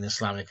playing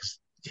Islamic.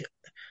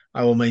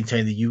 I will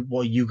maintain that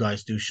what you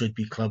guys do should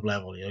be club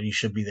level. You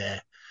should be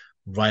there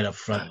right up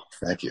front.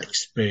 Thank you.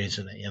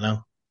 Experiencing it,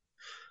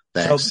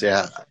 Thanks. So,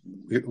 yeah,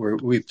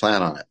 we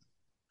plan on it.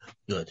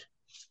 Good.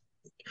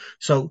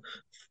 So,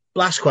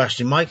 last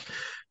question, Mike.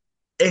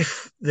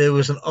 If there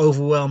was an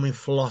overwhelming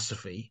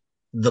philosophy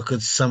that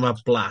could sum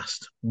up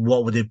Blast,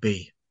 what would it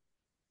be?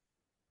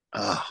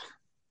 Oh,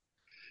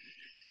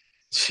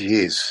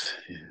 jeez,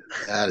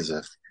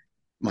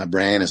 my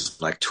brain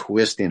is like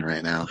twisting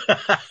right now.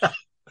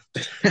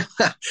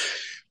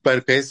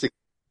 But basically,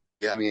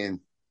 I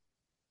mean,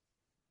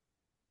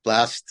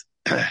 Blast,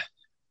 if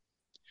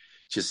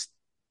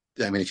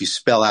you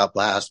spell out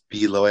Blast,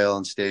 be loyal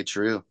and stay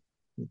true.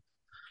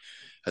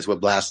 That's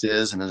what Blast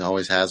is, and it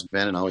always has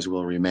been, and always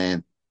will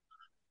remain.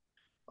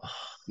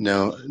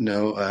 No,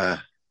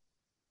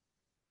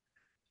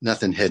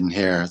 nothing hidden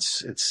here.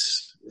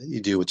 It's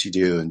you do what you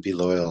do and be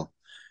loyal.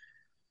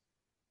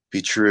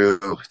 Be true.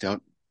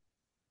 Don't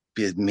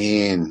be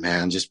mean,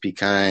 man. Just be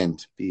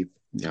kind. Be,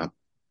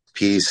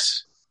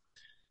 peace.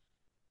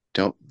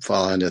 Don't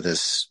fall into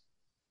this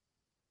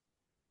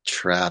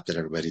trap that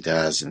everybody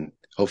does. And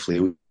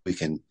hopefully we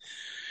can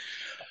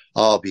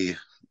all be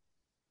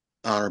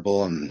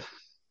honorable and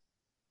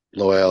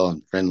loyal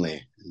and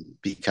friendly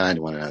and be kind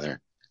to one another.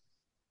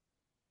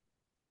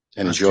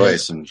 And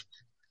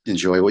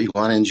enjoy what you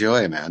want to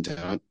enjoy, man.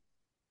 Don't.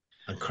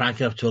 And crank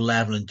it up to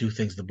 11 and do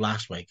things the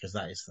Blast way, because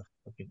that is the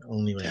fucking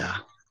only way. Yeah.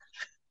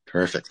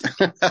 Perfect.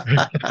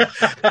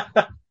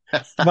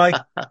 Mike,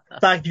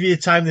 thank you for your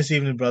time this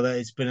evening, brother.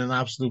 It's been an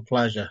absolute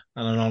pleasure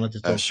and an honor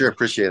to talk to Sure, you.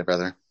 appreciate it,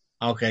 brother.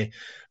 Okay.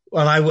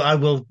 Well, I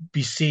will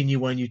be seeing you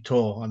when you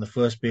tour, and the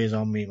first beer's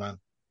on me, man.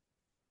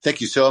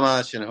 Thank you so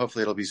much, and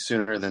hopefully it'll be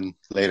sooner than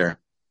later.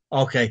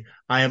 Okay.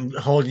 I am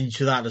holding you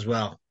to that as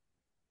well.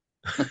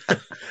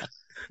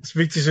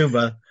 Speak to you soon,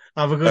 brother.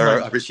 Have a good I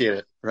night. appreciate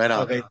it. Right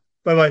on. Okay.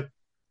 Bye-bye.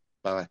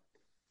 Bye bye.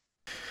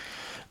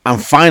 And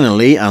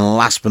finally, and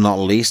last but not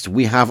least,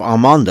 we have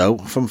Armando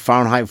from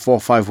Fahrenheit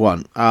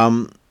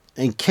 451.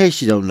 In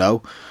case you don't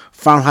know,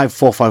 Fahrenheit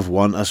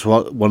 451 is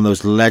one of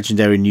those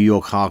legendary New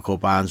York hardcore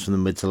bands from the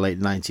mid to late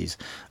 90s.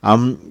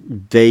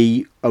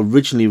 They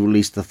originally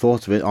released the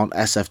thought of it on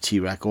SFT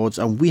Records,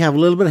 and we have a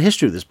little bit of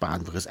history of this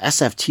band because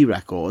SFT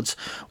Records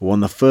were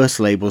one of the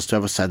first labels to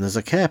ever send us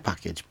a care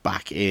package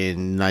back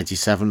in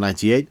 97,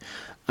 98,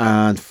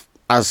 and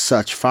as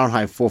such,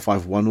 Fahrenheit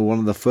 451 were one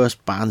of the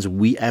first bands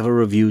we ever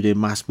reviewed in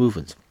Mass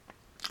Movement.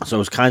 So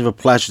it's kind of a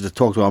pleasure to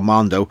talk to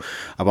Armando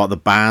about the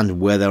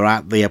band, where they're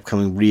at, the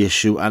upcoming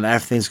reissue, and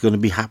everything's going to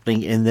be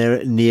happening in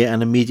their near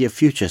and immediate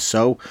future.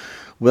 So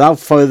without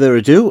further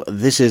ado,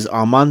 this is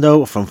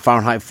Armando from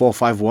Fahrenheit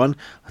 451.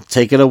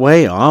 Take it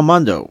away,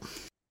 Armando.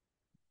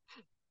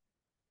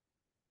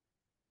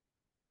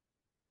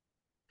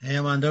 Hey,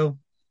 Armando.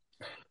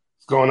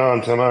 What's going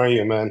on, Tim? How are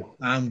you, man?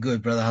 I'm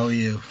good, brother. How are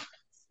you?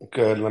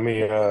 Good. Let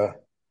me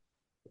what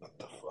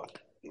the fuck?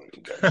 Let me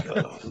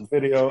get the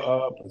video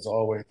up. As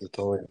always, it's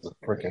always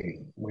a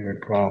freaking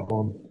weird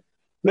problem.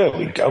 There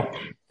we go.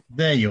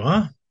 There you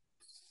are.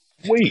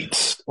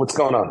 Sweet. What's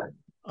going on?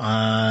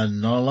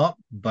 Not a lot,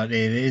 but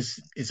it's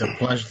a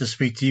pleasure to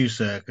speak to you,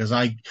 sir, because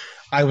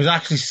I was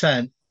actually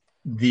sent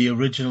the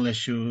original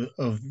issue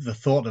of the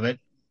thought of it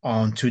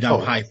on Too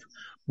Damn Hype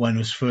when it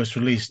was first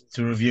released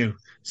to review.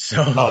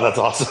 So that's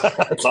awesome.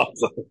 That's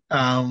awesome.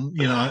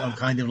 You know, I'm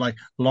kind of like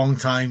long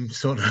time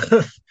sort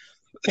of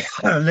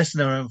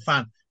listener and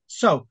fan.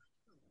 So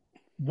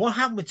what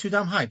happened with Too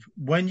Damn Hype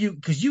when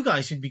because you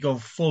guys seem to be going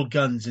full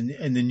guns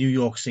in the New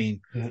York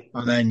scene,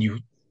 and then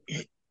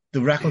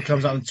the record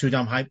comes out in Too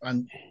Damn Hype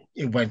and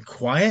it went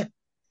quiet.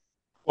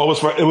 Well,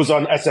 it was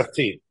on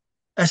SFT.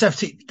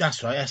 SFT,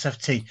 that's right,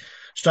 SFT.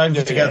 Striving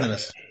for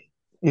Togetherness.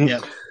 Yeah.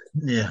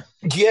 Yeah.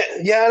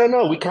 I don't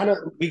know. We kind of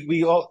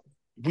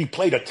we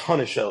played a ton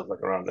of shows like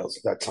around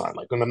that time,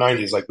 like in the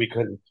 '90s. Like we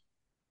couldn't,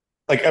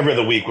 like every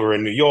other week we were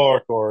in New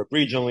York or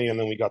regionally, and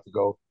then we got to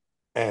go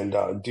and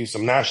do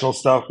some national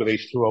stuff with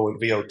H2O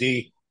and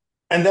VOD.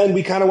 And then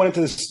we kind of went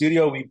into the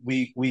studio.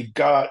 We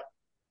got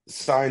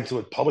signed to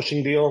a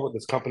publishing deal with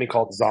this company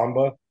called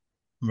Zomba,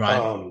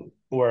 right?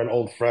 Where an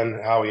old friend,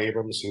 Howie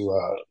Abrams, who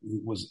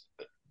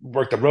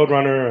worked at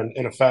Roadrunner and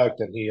In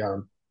Effect, and he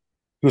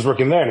was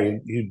working there,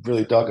 and he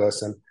really dug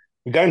us. And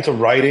we got into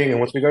writing,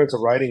 and once we got into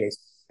writing,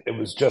 it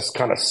was just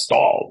kind of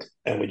stalled,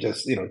 and we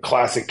just,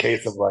 classic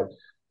case of like,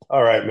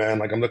 all right, man,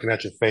 like I'm looking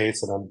at your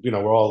face, and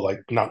we're all like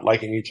not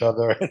liking each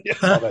other and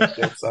all that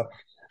shit. So,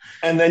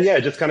 and then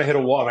it just kind of hit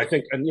a wall. And I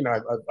think, and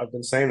I've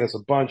been saying this a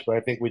bunch, but I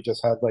think we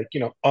just had like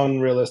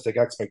unrealistic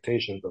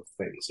expectations of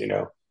things,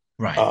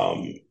 right?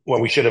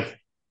 When we should have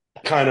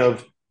kind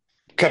of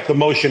kept the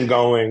motion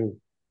going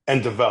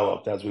and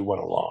developed as we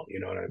went along. You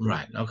know what I mean?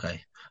 Right.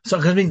 Okay. So,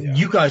 I mean,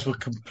 you guys were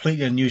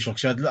completely unusual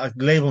because you had like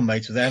label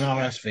mates with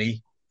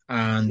NRSV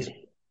and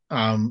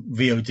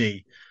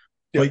VOD,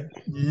 but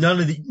none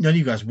of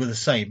you guys were the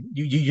same.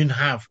 You didn't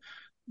have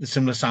the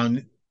similar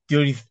sound. The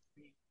only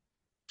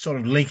sort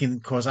of linking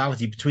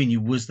causality between you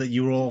was that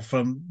you were all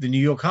from the New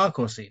York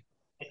hardcore scene.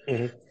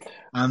 Mm-hmm.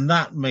 And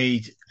that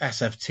made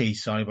SFT,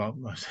 sorry about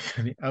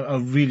a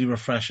really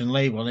refreshing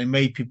label. It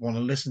made people want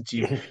to listen to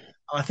you.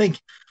 I think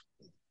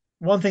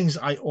one of the things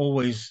I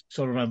always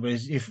sort of remember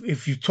is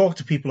if you talk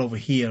to people over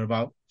here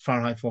about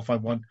Fahrenheit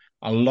 451,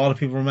 a lot of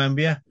people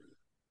remember you.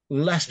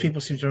 Less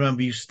people seem to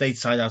remember you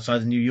stateside outside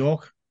of New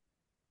York.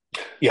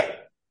 Yeah.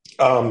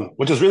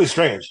 Which is really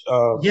strange.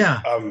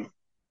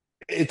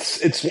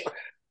 It's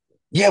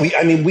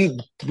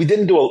we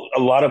didn't do a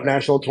lot of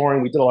national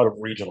touring. We did a lot of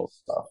regional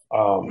stuff.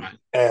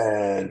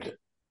 And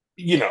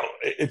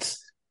it's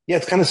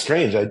kind of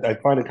strange. I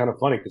find it kind of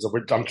funny because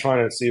I'm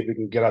trying to see if we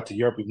can get out to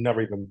Europe. We've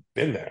never even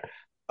been there.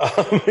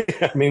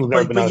 I mean, we've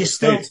never been out but you're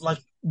still States. Like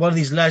one of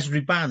these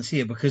legendary bands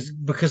here because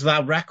of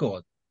that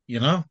record,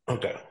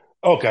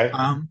 Okay.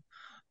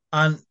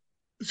 And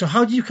so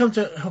how do you come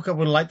to hook up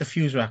with Light the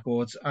Fuse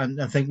Records and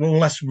think, well,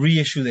 let's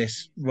reissue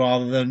this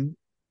rather than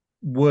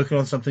working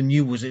on something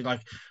new? Was it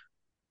like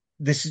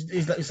this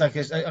it's like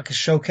a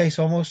showcase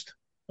almost,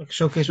 like a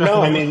showcase record?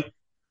 No, I mean,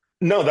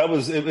 no, that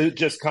was it.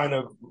 Just kind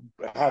of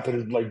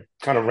happened, like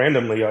kind of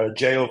randomly.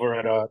 Jay over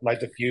at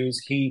Light the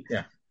Fuse,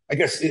 I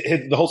guess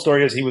the whole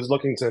story is he was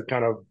looking to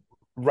kind of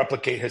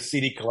replicate his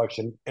CD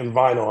collection in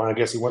vinyl, and I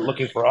guess he went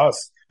looking for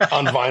us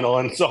on vinyl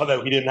and saw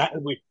that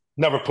we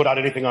never put out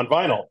anything on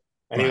vinyl,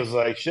 and he was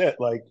like, "Shit,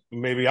 like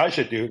maybe I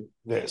should do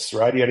this,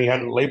 right?"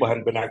 And the label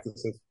hadn't been active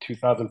since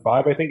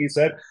 2005, I think he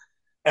said,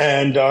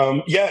 and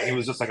he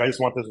was just like, "I just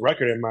want this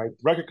record in my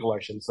record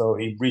collection." So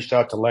he reached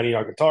out to Lenny,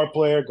 our guitar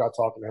player, got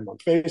talking to him on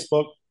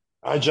Facebook.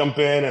 I jump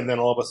in, and then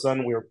all of a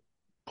sudden we were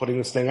putting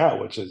this thing out,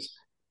 it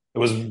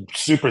was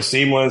super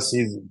seamless.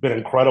 He's been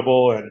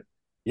incredible, and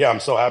yeah, I'm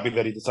so happy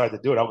that he decided to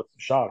do it. I was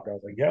shocked. I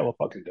was like, yeah, we'll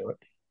fucking do it.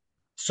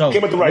 So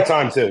came at the right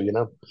time too, you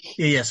know.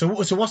 Yeah. So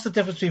what's the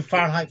difference between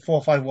Fahrenheit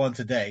 451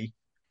 today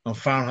and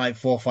Fahrenheit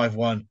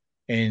 451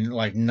 in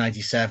like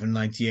 97,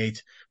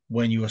 98,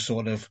 when you were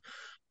sort of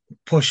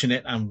pushing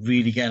it and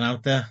really getting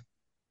out there?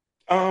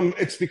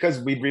 It's because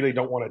we really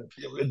don't want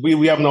to.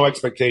 We have no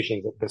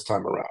expectations at this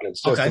time around.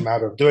 It's just a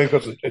matter of doing it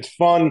because it's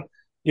fun.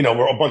 You know,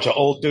 we're a bunch of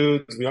old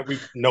dudes. We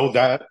know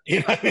that. You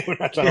know, what I mean? We're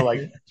not trying to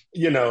like.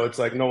 You know, it's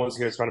like no one's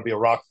here trying to be a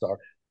rock star.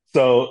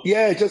 So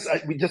yeah,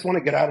 we just want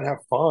to get out and have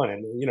fun.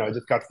 And you know, it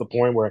just got to the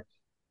point where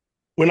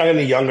we're not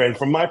any younger. And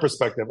from my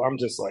perspective, I'm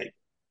just like,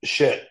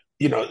 shit.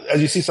 You know,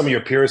 as you see some of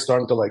your peers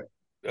starting to like,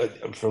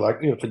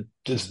 to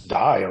just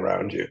die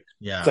around you.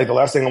 Yeah, it's like the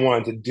last thing I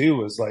wanted to do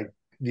was like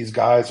these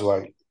guys who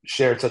I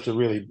shared such a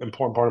really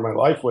important part of my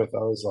life with.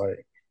 I was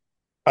like,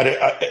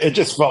 it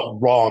just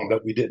felt wrong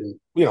that we didn't.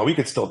 You know, we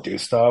could still do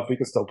stuff, we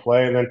could still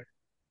play, and then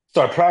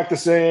start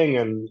practicing,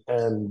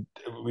 and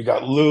we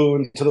got Lou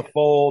into the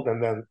fold,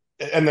 and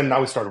then now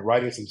we started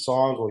writing some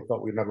songs. We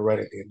thought we'd never write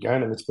anything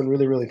again, and it's been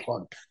really, really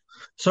fun.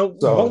 So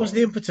what was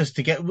the impetus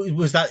to get?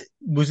 Was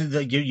it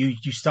that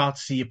you start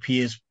to see your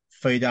peers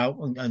fade out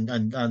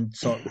and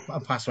sort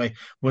of pass away?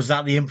 Was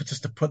that the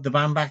impetus to put the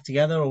band back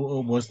together,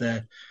 or was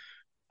there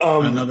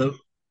another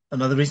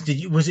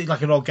reason? Was it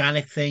like an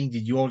organic thing?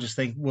 Did you all just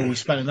think, well, we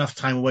spent enough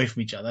time away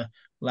from each other,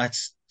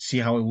 let's see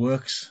how it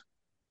works?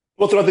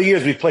 Well, throughout the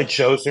years, we played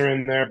shows here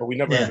and there, but we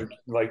never had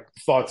like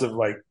thoughts of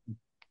like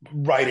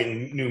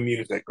writing new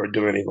music or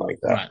doing anything like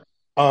that.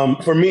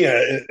 Right. For me,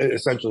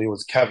 essentially, it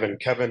was Kevin.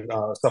 Kevin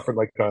suffered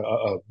like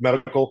a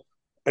medical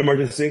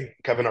emergency.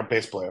 Kevin, our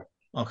bass player,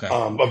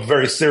 a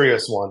very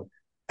serious one,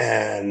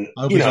 and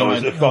he's all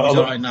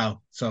right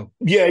now. So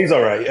yeah, he's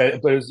all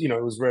right. But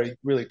it was very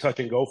really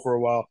touch and go for a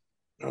while.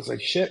 And I was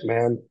like, shit,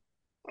 man,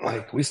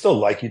 like we still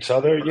like each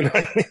other, you know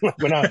what I mean? Like,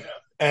 we're not,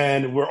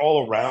 and we're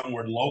all around.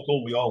 We're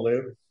local. We all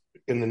live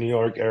in the New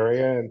York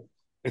area, and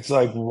it's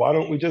like, why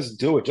don't we just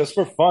do it just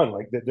for fun?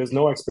 Like, there's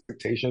no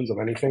expectations of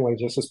anything. Like,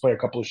 just play a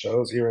couple of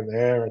shows here and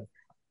there, and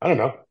I don't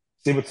know,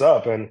 see what's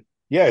up. And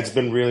yeah, it's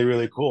been really,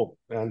 really cool.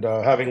 And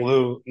having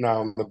Lou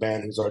now in the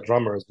band, who's our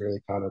drummer, is really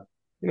kind of,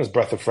 his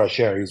breath of fresh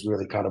air. He's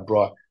really kind of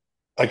brought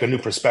like a new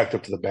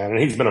perspective to the band,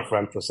 and he's been a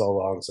friend for so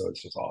long, so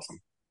it's just awesome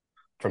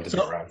for him to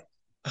be around.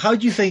 How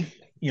do you think,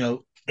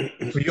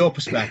 from your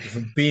perspective,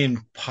 from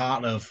being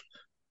part of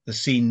the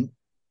scene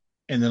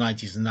in the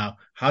 90s and now,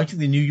 how do you think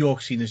the New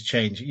York scene has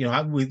changed?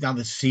 Now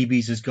the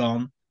CBs has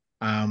gone,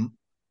 and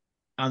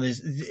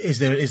is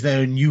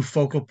there a new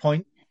focal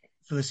point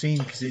for the scene?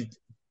 Because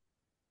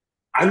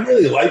I'm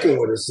really liking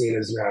what the scene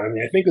is now. I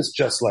mean, I think it's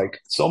just like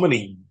so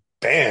many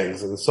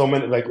bands and so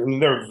many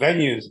there are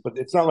venues, but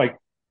it's not like,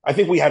 I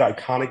think we had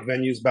iconic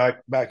venues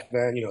back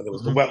then. There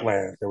was the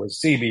Wetlands, there was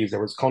CB's, there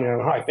was Coney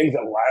Island High, things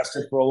that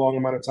lasted for a long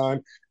amount of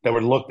time that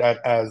were looked at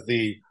as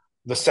the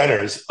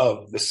centers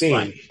of the scene.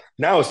 Right.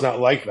 Now it's not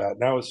like that.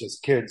 Now it's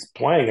just kids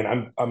playing,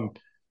 and I'm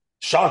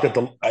shocked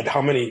at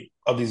how many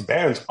of these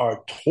bands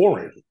are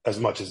touring as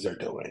much as they're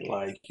doing.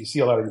 Like, you see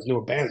a lot of these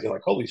newer bands, you're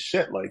like, holy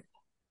shit, like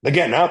they're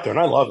getting out there, and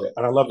I love it,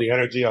 and I love the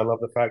energy. I love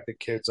the fact that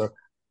kids are.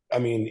 I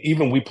mean,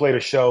 even we played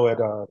a show at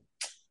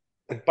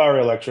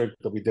Bowery Electric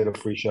that we did a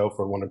free show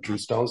for one of Drew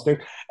Stone's things,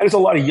 and it's a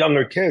lot of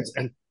younger kids,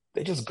 and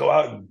they just go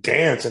out and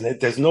dance, and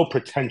there's no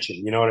pretension.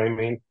 You know what I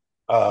mean?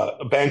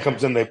 A band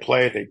comes in, they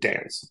play, they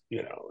dance.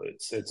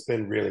 It's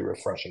been really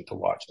refreshing to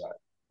watch that.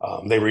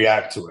 They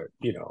react to it.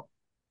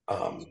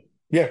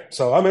 Yeah.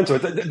 So I'm into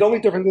it. The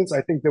only difference is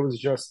I think there was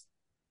just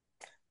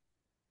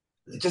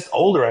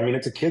older. I mean,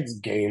 it's a kid's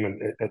game,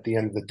 and at the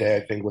end of the day,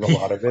 I think with a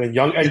lot of it, and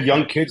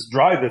young kids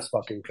drive this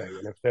fucking thing,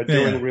 and if they're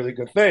doing a really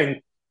good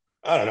thing,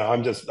 I don't know.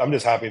 I'm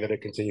just happy that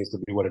it continues to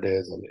be what it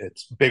is, and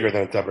it's bigger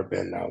than it's ever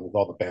been now with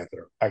all the bands that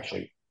are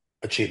actually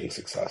achieving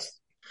success.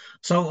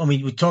 So, I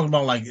mean, we're talking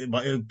about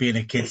about it being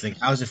a kid's thing.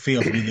 How does it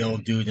feel to be the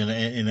old dude in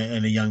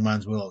a young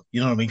man's world?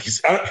 You know what I mean?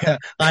 Because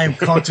I am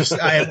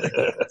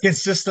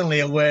consistently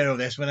aware of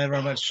this. Whenever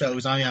I'm at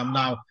shows, I am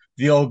now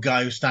the old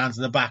guy who stands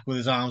in the back with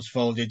his arms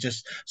folded,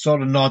 just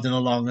sort of nodding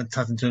along and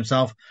tutting to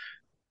himself.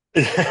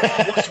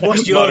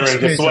 What's your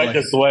experience?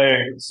 Just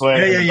swaying.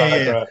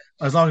 Yeah.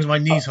 As long as my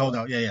knees hold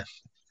out. Yeah.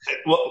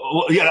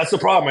 Well, yeah, that's the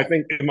problem. I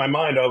think in my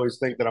mind, I always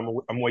think that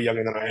I'm way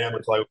younger than I am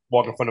until I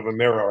walk in front of a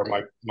mirror or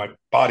my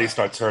body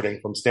starts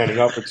hurting from standing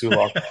up for too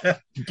long.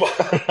 But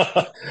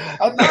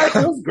it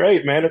feels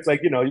great, man. It's like,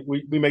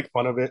 we make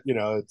fun of it.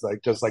 It's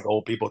like just like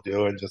old people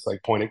do, and just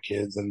like point at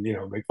kids and,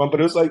 make fun.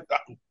 But it was like,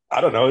 I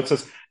don't know. It's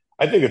just,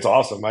 I think it's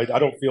awesome. I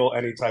don't feel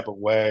any type of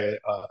way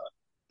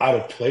out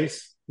of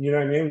place. You know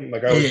what I mean?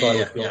 Like, I always thought I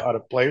would feel out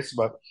of place,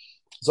 but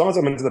as long as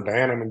I'm into the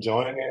band, I'm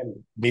enjoying it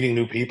and meeting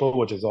new people,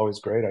 which is always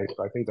great.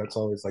 I think that's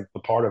always like the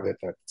part of it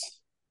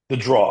that's the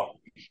draw.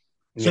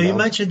 You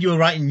mentioned you were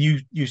writing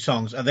new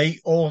songs. Are they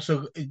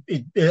also,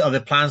 are there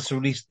plans to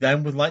release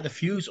them with Light the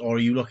Fuse, or are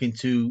you looking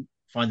to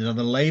find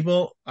another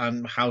label?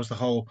 And how's the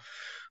whole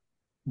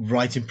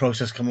writing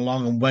process come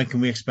along, and when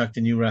can we expect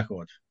a new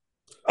record?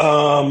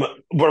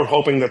 We're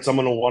hoping that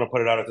someone will want to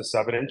put it out at the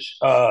 7 inch.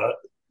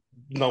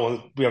 No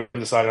one, we haven't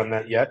decided on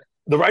that yet.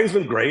 The writing's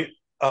been great,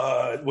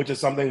 which is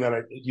something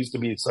that used to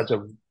be such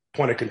a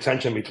point of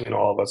contention between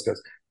all of us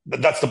because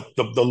that's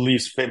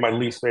my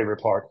least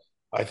favorite part.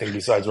 I think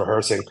besides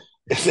rehearsing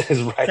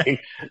is writing.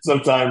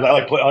 Sometimes I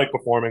like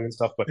performing and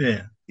stuff, but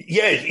Yeah.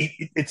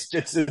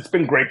 It's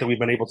been great that we've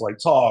been able to like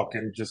talk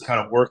and just kind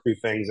of work through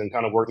things and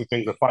kind of working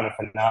things to find a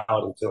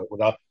finality to it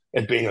without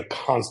it being a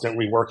constant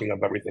reworking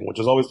of everything, which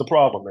is always the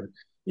problem.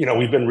 And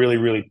we've been really,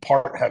 really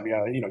part heavy.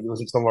 You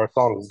listen to some of our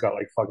songs; it's got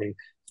like fucking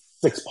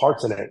 6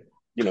 parts in it.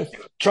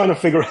 Trying to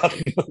figure out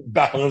the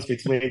balance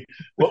between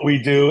what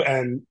we do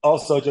and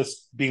also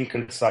just being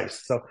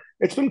concise. So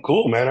it's been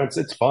cool, man.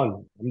 It's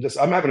fun.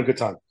 I'm having a good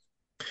time.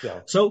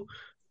 Yeah. So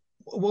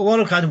what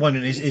I'm kind of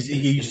wondering is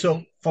you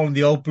still following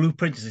the old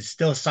blueprint? Does it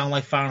still sound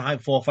like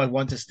Fahrenheit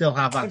 451 to still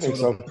have that sort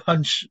of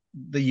punch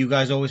that you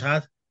guys always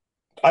had?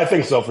 I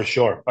think so for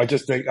sure. I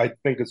think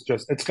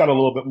it's got a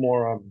little bit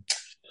more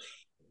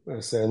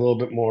it's a little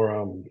bit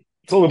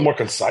more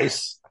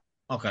concise.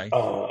 Okay.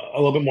 A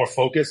little bit more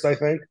focused, I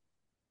think.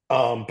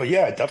 But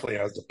yeah, it definitely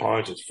has the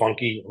punch. It's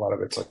funky. A lot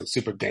of it's like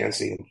super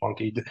dancey and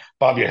funky.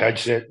 Bob your head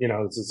shit,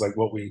 it's just like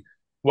what we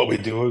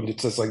do.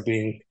 It's just like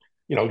being,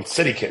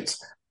 city kids.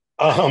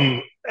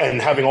 And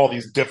having all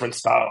these different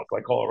styles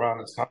like all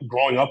around us,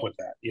 growing up with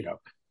that.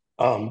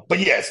 But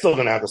yeah, it's still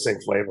gonna have the same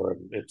flavor.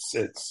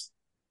 It's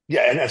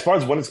yeah, and as far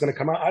as when it's gonna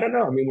come out, I don't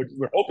know. I mean,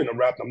 we're hoping to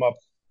wrap them up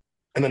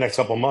in the next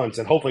couple of months,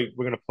 and hopefully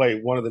we're gonna play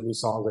one of the new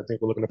songs. I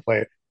think we're looking to play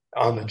it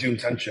on the June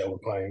 10th show we're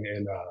playing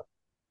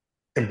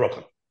in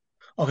Brooklyn.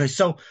 Okay,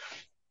 so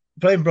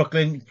playing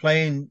Brooklyn,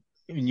 playing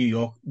in New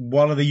York,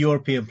 what are the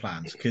European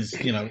plans? Because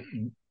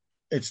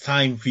it's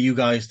time for you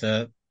guys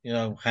to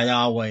head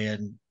our way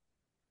and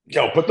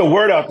put the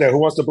word out there. Who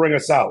wants to bring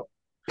us out?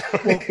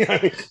 Well,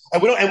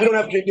 and we don't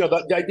have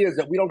the idea is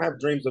that we don't have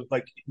dreams of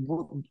like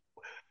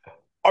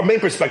our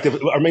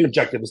main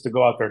objective is to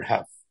go out there and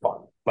have fun.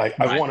 Like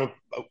right. I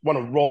want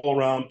to roll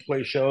around,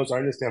 play shows. I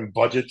understand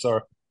budgets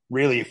are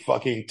really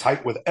fucking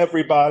tight with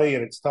everybody,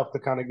 and it's tough to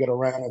kind of get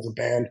around as a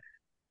band.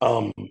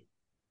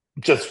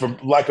 Just for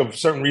lack of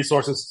certain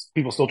resources,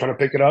 people still trying to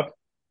pick it up.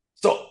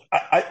 So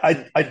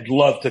I'd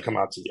love to come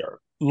out to Europe.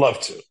 Love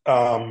to.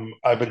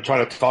 I've been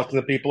trying to talk to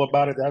the people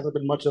about it. There hasn't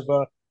been much of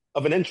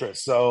an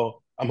interest.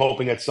 So I'm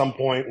hoping at some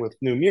point with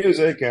new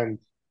music and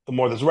the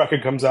more this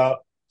record comes out,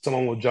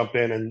 someone will jump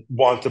in and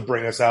want to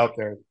bring us out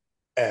there.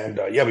 And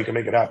yeah, we can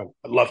make it happen.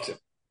 I'd love to.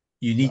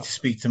 You need to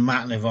speak to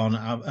Matt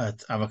Navon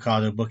at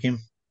Avocado Booking.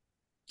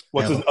 Who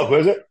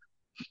is it?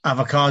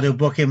 Avocado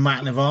Booking,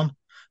 Matt Navon.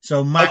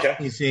 So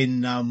Matt is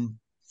in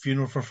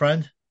Funeral for a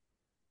Friend.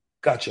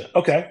 Gotcha.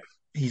 Okay.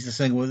 He's the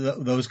singer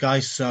with those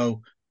guys.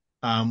 So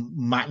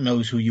Matt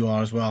knows who you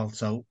are as well.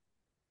 So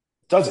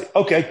does he?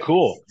 Okay,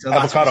 cool. So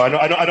Avocado.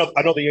 I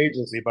know the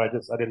agency, but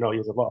I didn't know he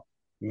was involved.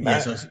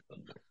 Matt. Yeah, so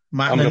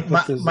Matt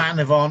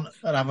Navon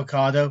at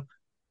Avocado.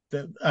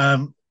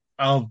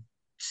 I'll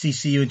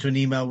CC you into an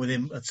email with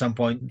him at some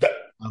point.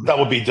 That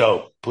would be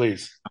dope,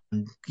 please.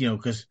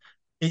 Because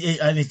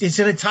it's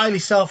an entirely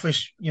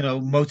selfish,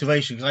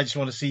 motivation. Because I just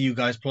want to see you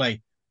guys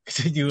play. It's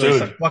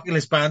a bucket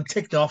list band,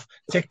 ticked off.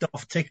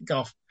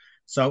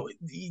 So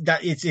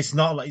that it's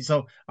not like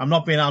so. I'm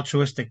not being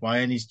altruistic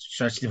by any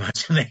stretch of the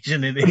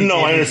imagination.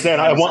 I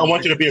understand. I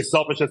want you to be as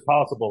selfish as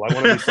possible. I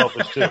want to be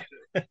selfish too.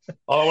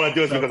 All I want to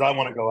do is because I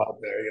want to go out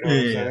there. You know what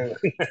I'm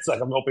saying? It's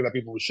like I'm hoping that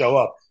people will show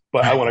up,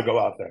 but I want to go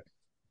out there.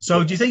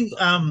 So, do you think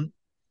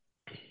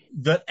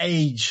that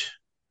age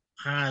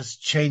has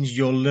changed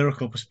your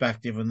lyrical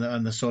perspective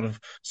and the sort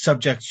of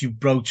subjects you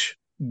broach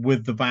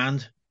with the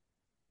band?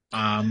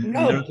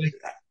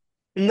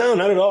 No,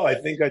 not at all. I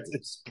think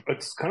it's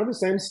kind of the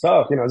same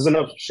stuff. There's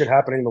enough shit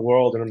happening in the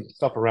world and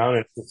stuff around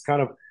it. It's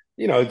kind of,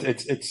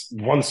 it's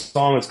one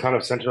song that's kind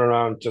of centered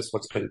around just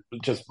what's been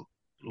just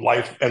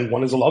life, and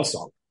one is a love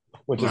song,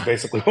 which is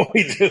basically what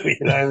we do.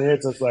 I mean,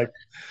 it's just like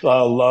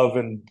love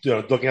and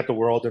looking at the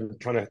world and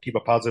trying to keep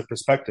a positive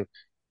perspective.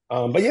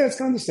 But yeah, it's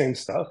kind of the same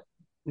stuff.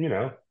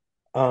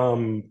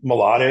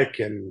 Melodic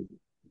and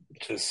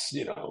just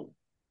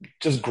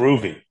just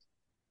groovy.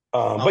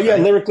 But yeah,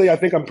 lyrically, I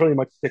think I'm pretty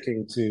much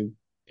sticking to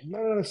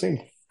the same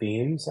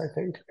themes, I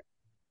think.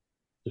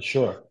 For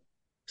sure.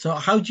 So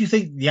how do you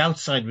think the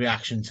outside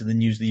reaction to the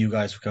news that you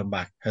guys have come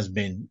back has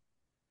been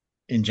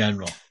in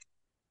general?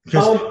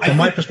 Because from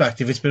my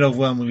perspective, it's been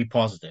overwhelmingly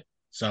positive.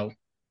 So,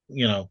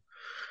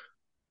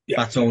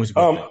 that's always a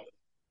good thing.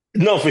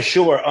 No, for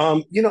sure.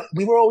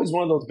 We were always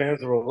one of those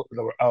bands that were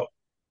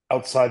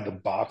outside the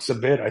box a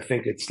bit. I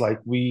think it's like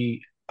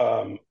we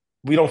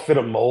don't fit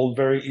a mold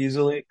very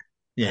easily.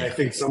 Yeah. And I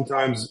think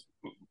sometimes,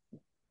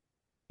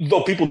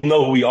 though people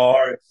know who we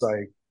are, it's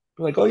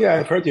like, oh yeah,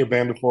 I've heard your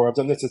band before. I've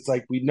done this. It's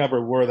like we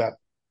never were that.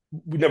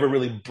 We never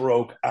really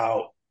broke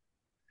out.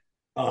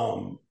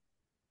 I'm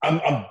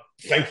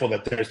thankful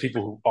that there's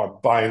people who are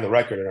buying the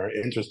record and are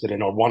interested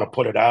in or want to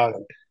put it out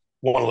and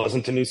want to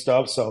listen to new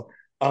stuff. So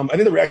I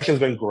think the reaction has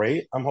been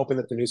great. I'm hoping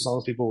that the new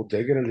songs people will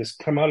dig it and just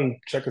come out and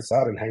check us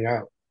out and hang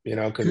out.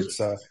 Because it's.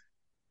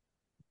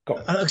 Go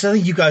Because I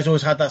think you guys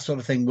always had that sort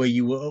of thing where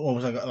you were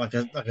almost like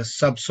a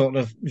sub sort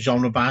of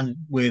genre band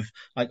with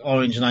like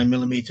Orange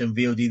 9mm and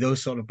VOD,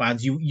 those sort of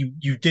bands.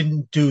 You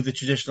didn't do the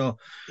traditional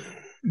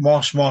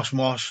mosh mosh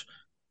mosh,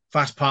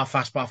 fast part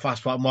fast part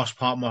fast part, mosh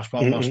part mosh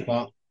part mosh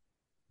part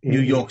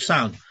New York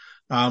sound.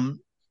 And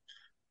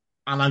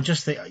I'm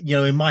just thinking,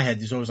 in my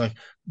head, it's always like,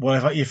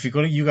 well, if you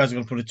guys are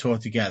going to put a tour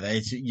together,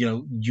 it's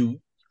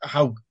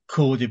how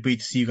cool would it be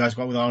to see you guys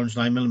go out with Orange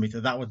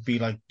 9mm? That would be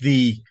like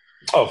the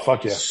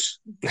fuck yeah,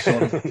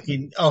 sort of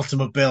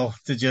ultimate bill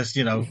to just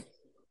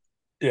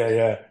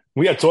yeah.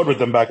 We had toured with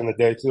them back in the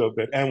day too a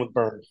bit, and with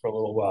Burns for a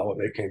little while when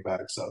they came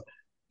back. So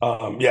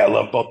I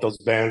love both those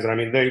bands, and I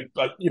mean they're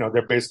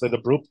basically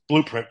the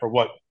blueprint for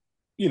what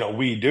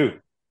we do.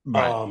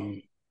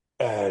 Right.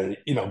 And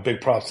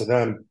big props to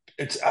them.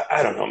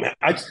 I don't know, man.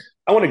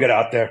 I want to get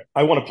out there.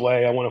 I want to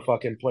play. I want to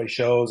fucking play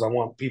shows. I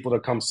want people to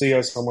come see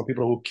us. I want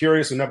people who are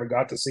curious who never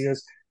got to see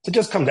us to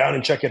just come down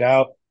and check it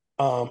out.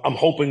 I'm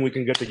hoping we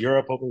can get to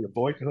Europe. Hoping your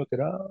boy can hook it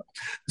up.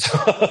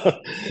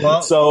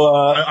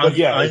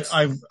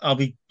 I'll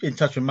be in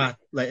touch with Matt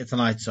later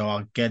tonight, so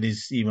I'll get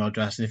his email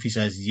address, and if he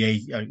says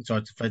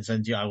sorry to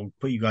send you, I will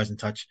put you guys in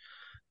touch.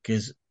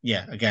 Because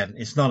again,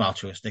 it's not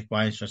altruistic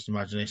by any stretch of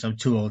imagination. I'm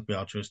too old to be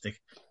altruistic.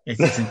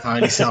 It's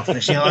entirely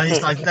selfish.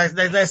 It's like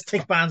let's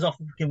tick bands off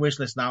the fucking wish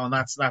list now, and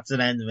that's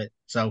an end of it.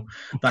 So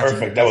that's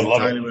perfect. That would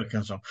love entirely where it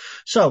comes from.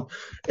 So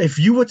if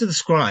you were to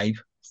describe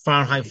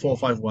Fahrenheit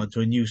 451 to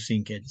a new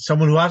scene kid,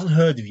 someone who hasn't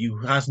heard of you,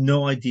 who has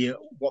no idea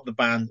what the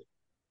band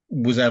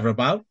was ever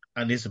about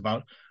and is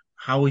about,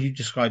 how would you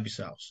describe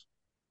yourselves?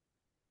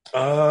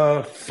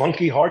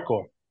 Funky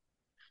hardcore.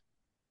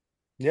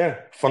 Yeah,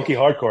 funky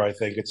hardcore. I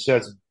think it's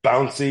just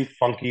bouncy,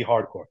 funky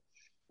hardcore.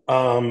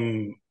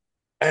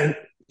 And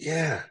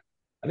yeah,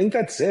 I think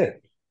that's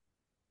it.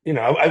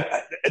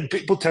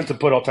 People tend to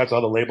put all types of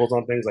other labels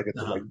on things, like it's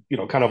like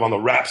kind of on the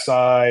rap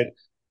side.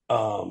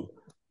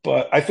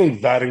 But I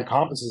think that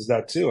encompasses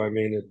that too. I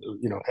mean,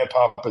 hip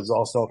hop is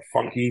also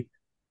funky,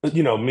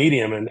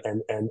 medium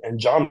and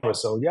genre.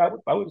 So yeah,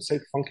 I would say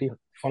funky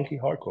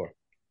hardcore.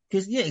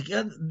 Because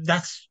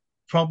that's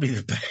probably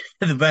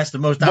the best, the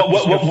most. How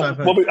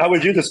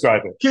would you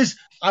describe it? Because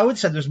I would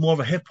say there's more of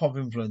a hip hop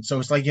influence. So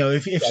it's like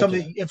if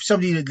somebody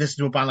listened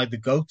to a band like the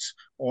Goats,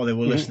 or they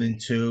were listening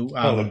to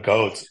the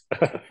Goats,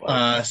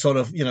 sort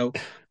of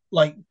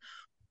like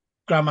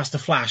Grandmaster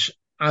Flash,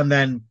 and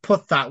then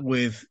put that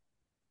with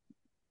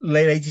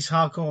late 80s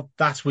hardcore,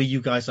 that's where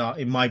you guys are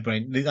in my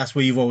brain. That's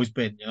where you've always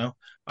been,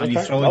 and you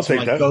throw in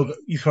some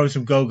you throw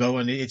some go-go,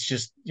 and it's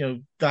just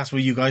that's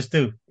what you guys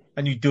do,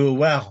 and you do it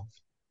well.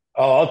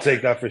 Oh, I'll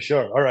take that for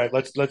sure. All right,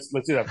 let's do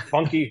that.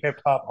 Funky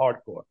hip hop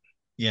hardcore.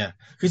 Yeah,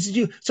 because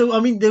so I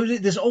mean,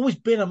 there's always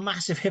been a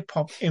massive hip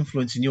hop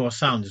influence in your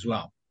sound as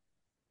well.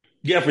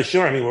 Yeah, for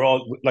sure. I mean, we're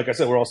all, like I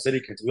said, we're all city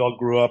kids. We all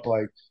grew up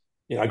like,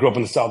 I grew up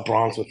in the South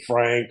Bronx with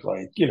Frank.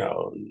 Like,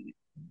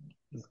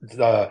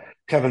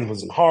 Kevin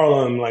was in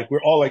Harlem. Like,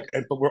 we're all like,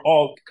 but we're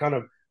all kind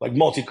of like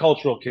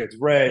multicultural kids.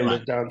 Ray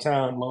lived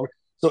downtown.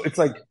 So it's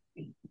like,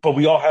 but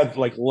we all have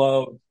like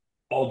love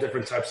all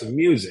different types of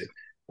music.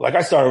 Like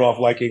I started off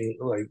liking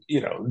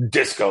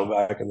disco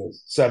back in the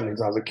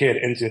 70s. I was a kid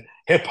into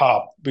hip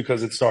hop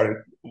because it started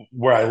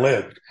where I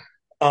lived.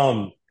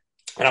 And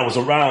I was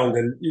around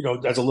and,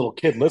 as a little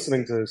kid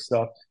listening to this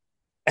stuff,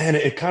 and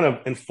it kind of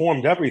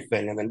informed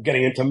everything, and then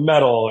getting into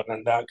metal, and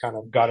then that kind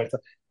of got into,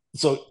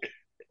 so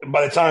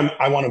by the time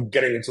I wound up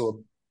getting into a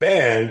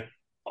band,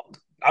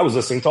 I was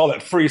listening to all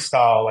that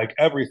freestyle, like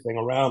everything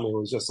around me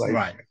was just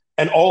like,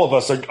 and all of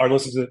us are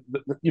listening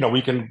to,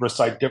 we can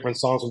recite different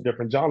songs from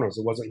different genres.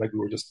 It wasn't like we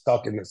were just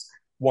stuck in this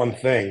one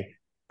thing.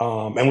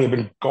 And we've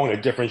been going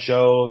to different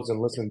shows and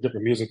listening to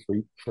different music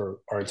for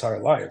our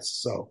entire lives.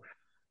 So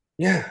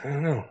yeah, I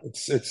don't know.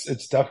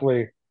 It's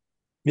definitely,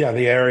 the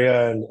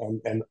area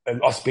and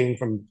us being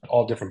from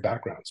all different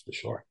backgrounds for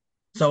sure.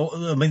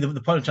 So I mean, the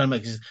point I'm trying to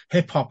make is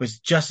hip hop is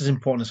just as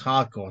important as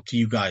hardcore to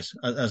you guys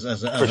as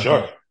for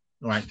sure,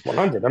 right?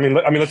 100. I mean,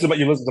 listen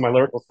to my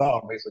lyrical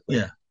style, basically.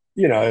 Yeah.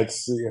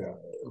 It's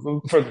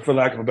for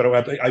lack of a better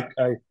word,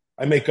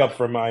 I make up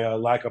for my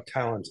lack of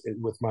talent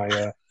with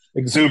my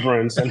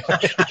exuberance, and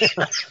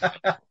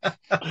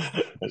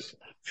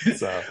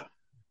so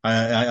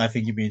I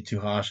think you're being too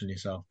harsh on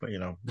yourself, but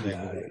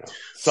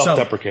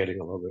self-deprecating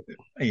a little bit.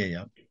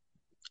 Yeah.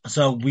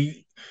 So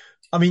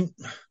I mean,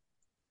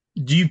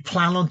 do you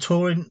plan on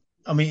touring?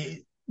 I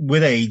mean,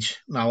 with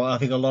age now, I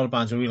think a lot of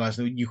bands have realized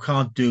that you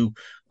can't do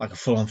like a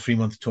full-on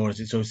 3-month tour.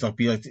 So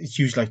it's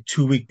usually like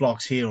 2-week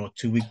blocks here or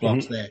 2-week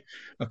blocks there,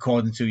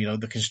 according to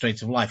the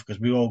constraints of life,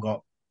 because we've all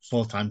got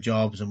full-time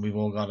jobs and we've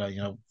all got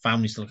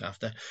families to look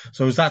after.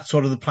 So is that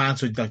sort of the plan?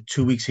 So like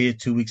 2 weeks here,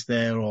 2 weeks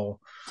there, or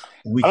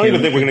I don't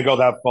even think we're going to go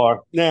that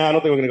far. Nah, I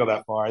don't think we're going to go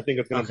that far. I think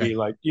it's going to be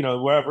like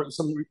wherever,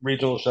 some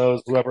regional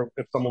shows, whoever,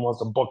 if someone wants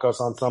to book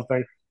us on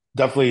something.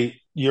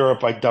 Definitely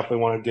Europe, I definitely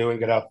want to do and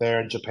get out there.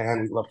 And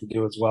Japan, we'd love to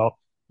do as well.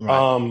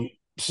 Right.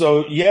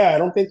 So yeah, I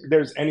don't think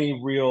there's any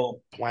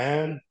real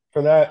plan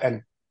for that.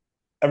 And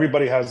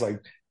everybody has like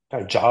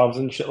kind of jobs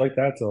and shit like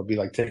that. So it'll be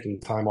like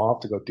taking time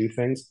off to go do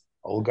things.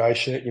 old guy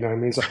shit. You know what I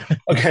mean? So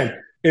again,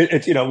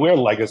 it's we're a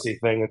legacy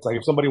thing. It's like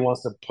if somebody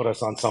wants to put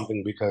us on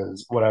something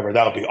because whatever,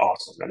 that would be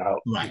awesome, and I'm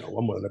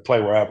willing to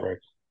play wherever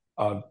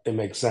it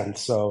makes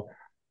sense. So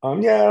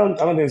yeah, I don't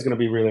think there's going to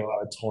be really a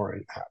lot of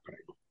touring happening.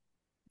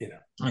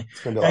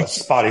 It's going to be a lot of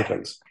spotty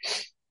things.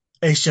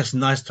 It's just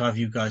nice to have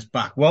you guys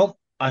back. Well,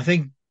 I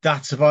think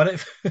that's about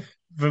it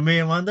for me,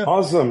 Amanda.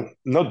 Awesome.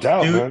 No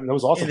doubt, Dude, man. It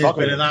was awesome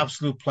talking. It's been an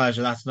absolute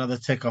pleasure. That's another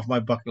tick off my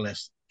bucket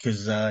list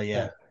because,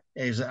 it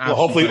was an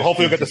hopefully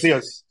you'll get to see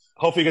us.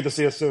 Hopefully you get to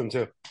see us soon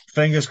too.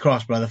 Fingers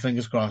crossed, brother.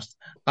 Fingers crossed.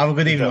 Have a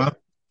good evening, man.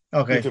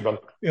 Okay. You too, brother.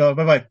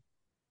 Bye-bye.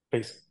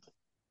 Peace.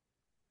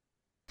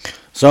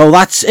 So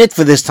that's it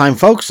for this time,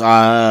 folks. We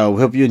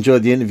hope you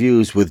enjoyed the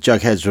interviews with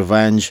Jughead's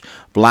Revenge,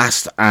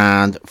 Blast,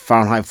 and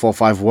Fahrenheit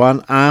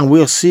 451. And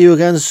we'll see you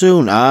again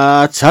soon.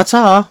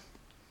 Ta-ta!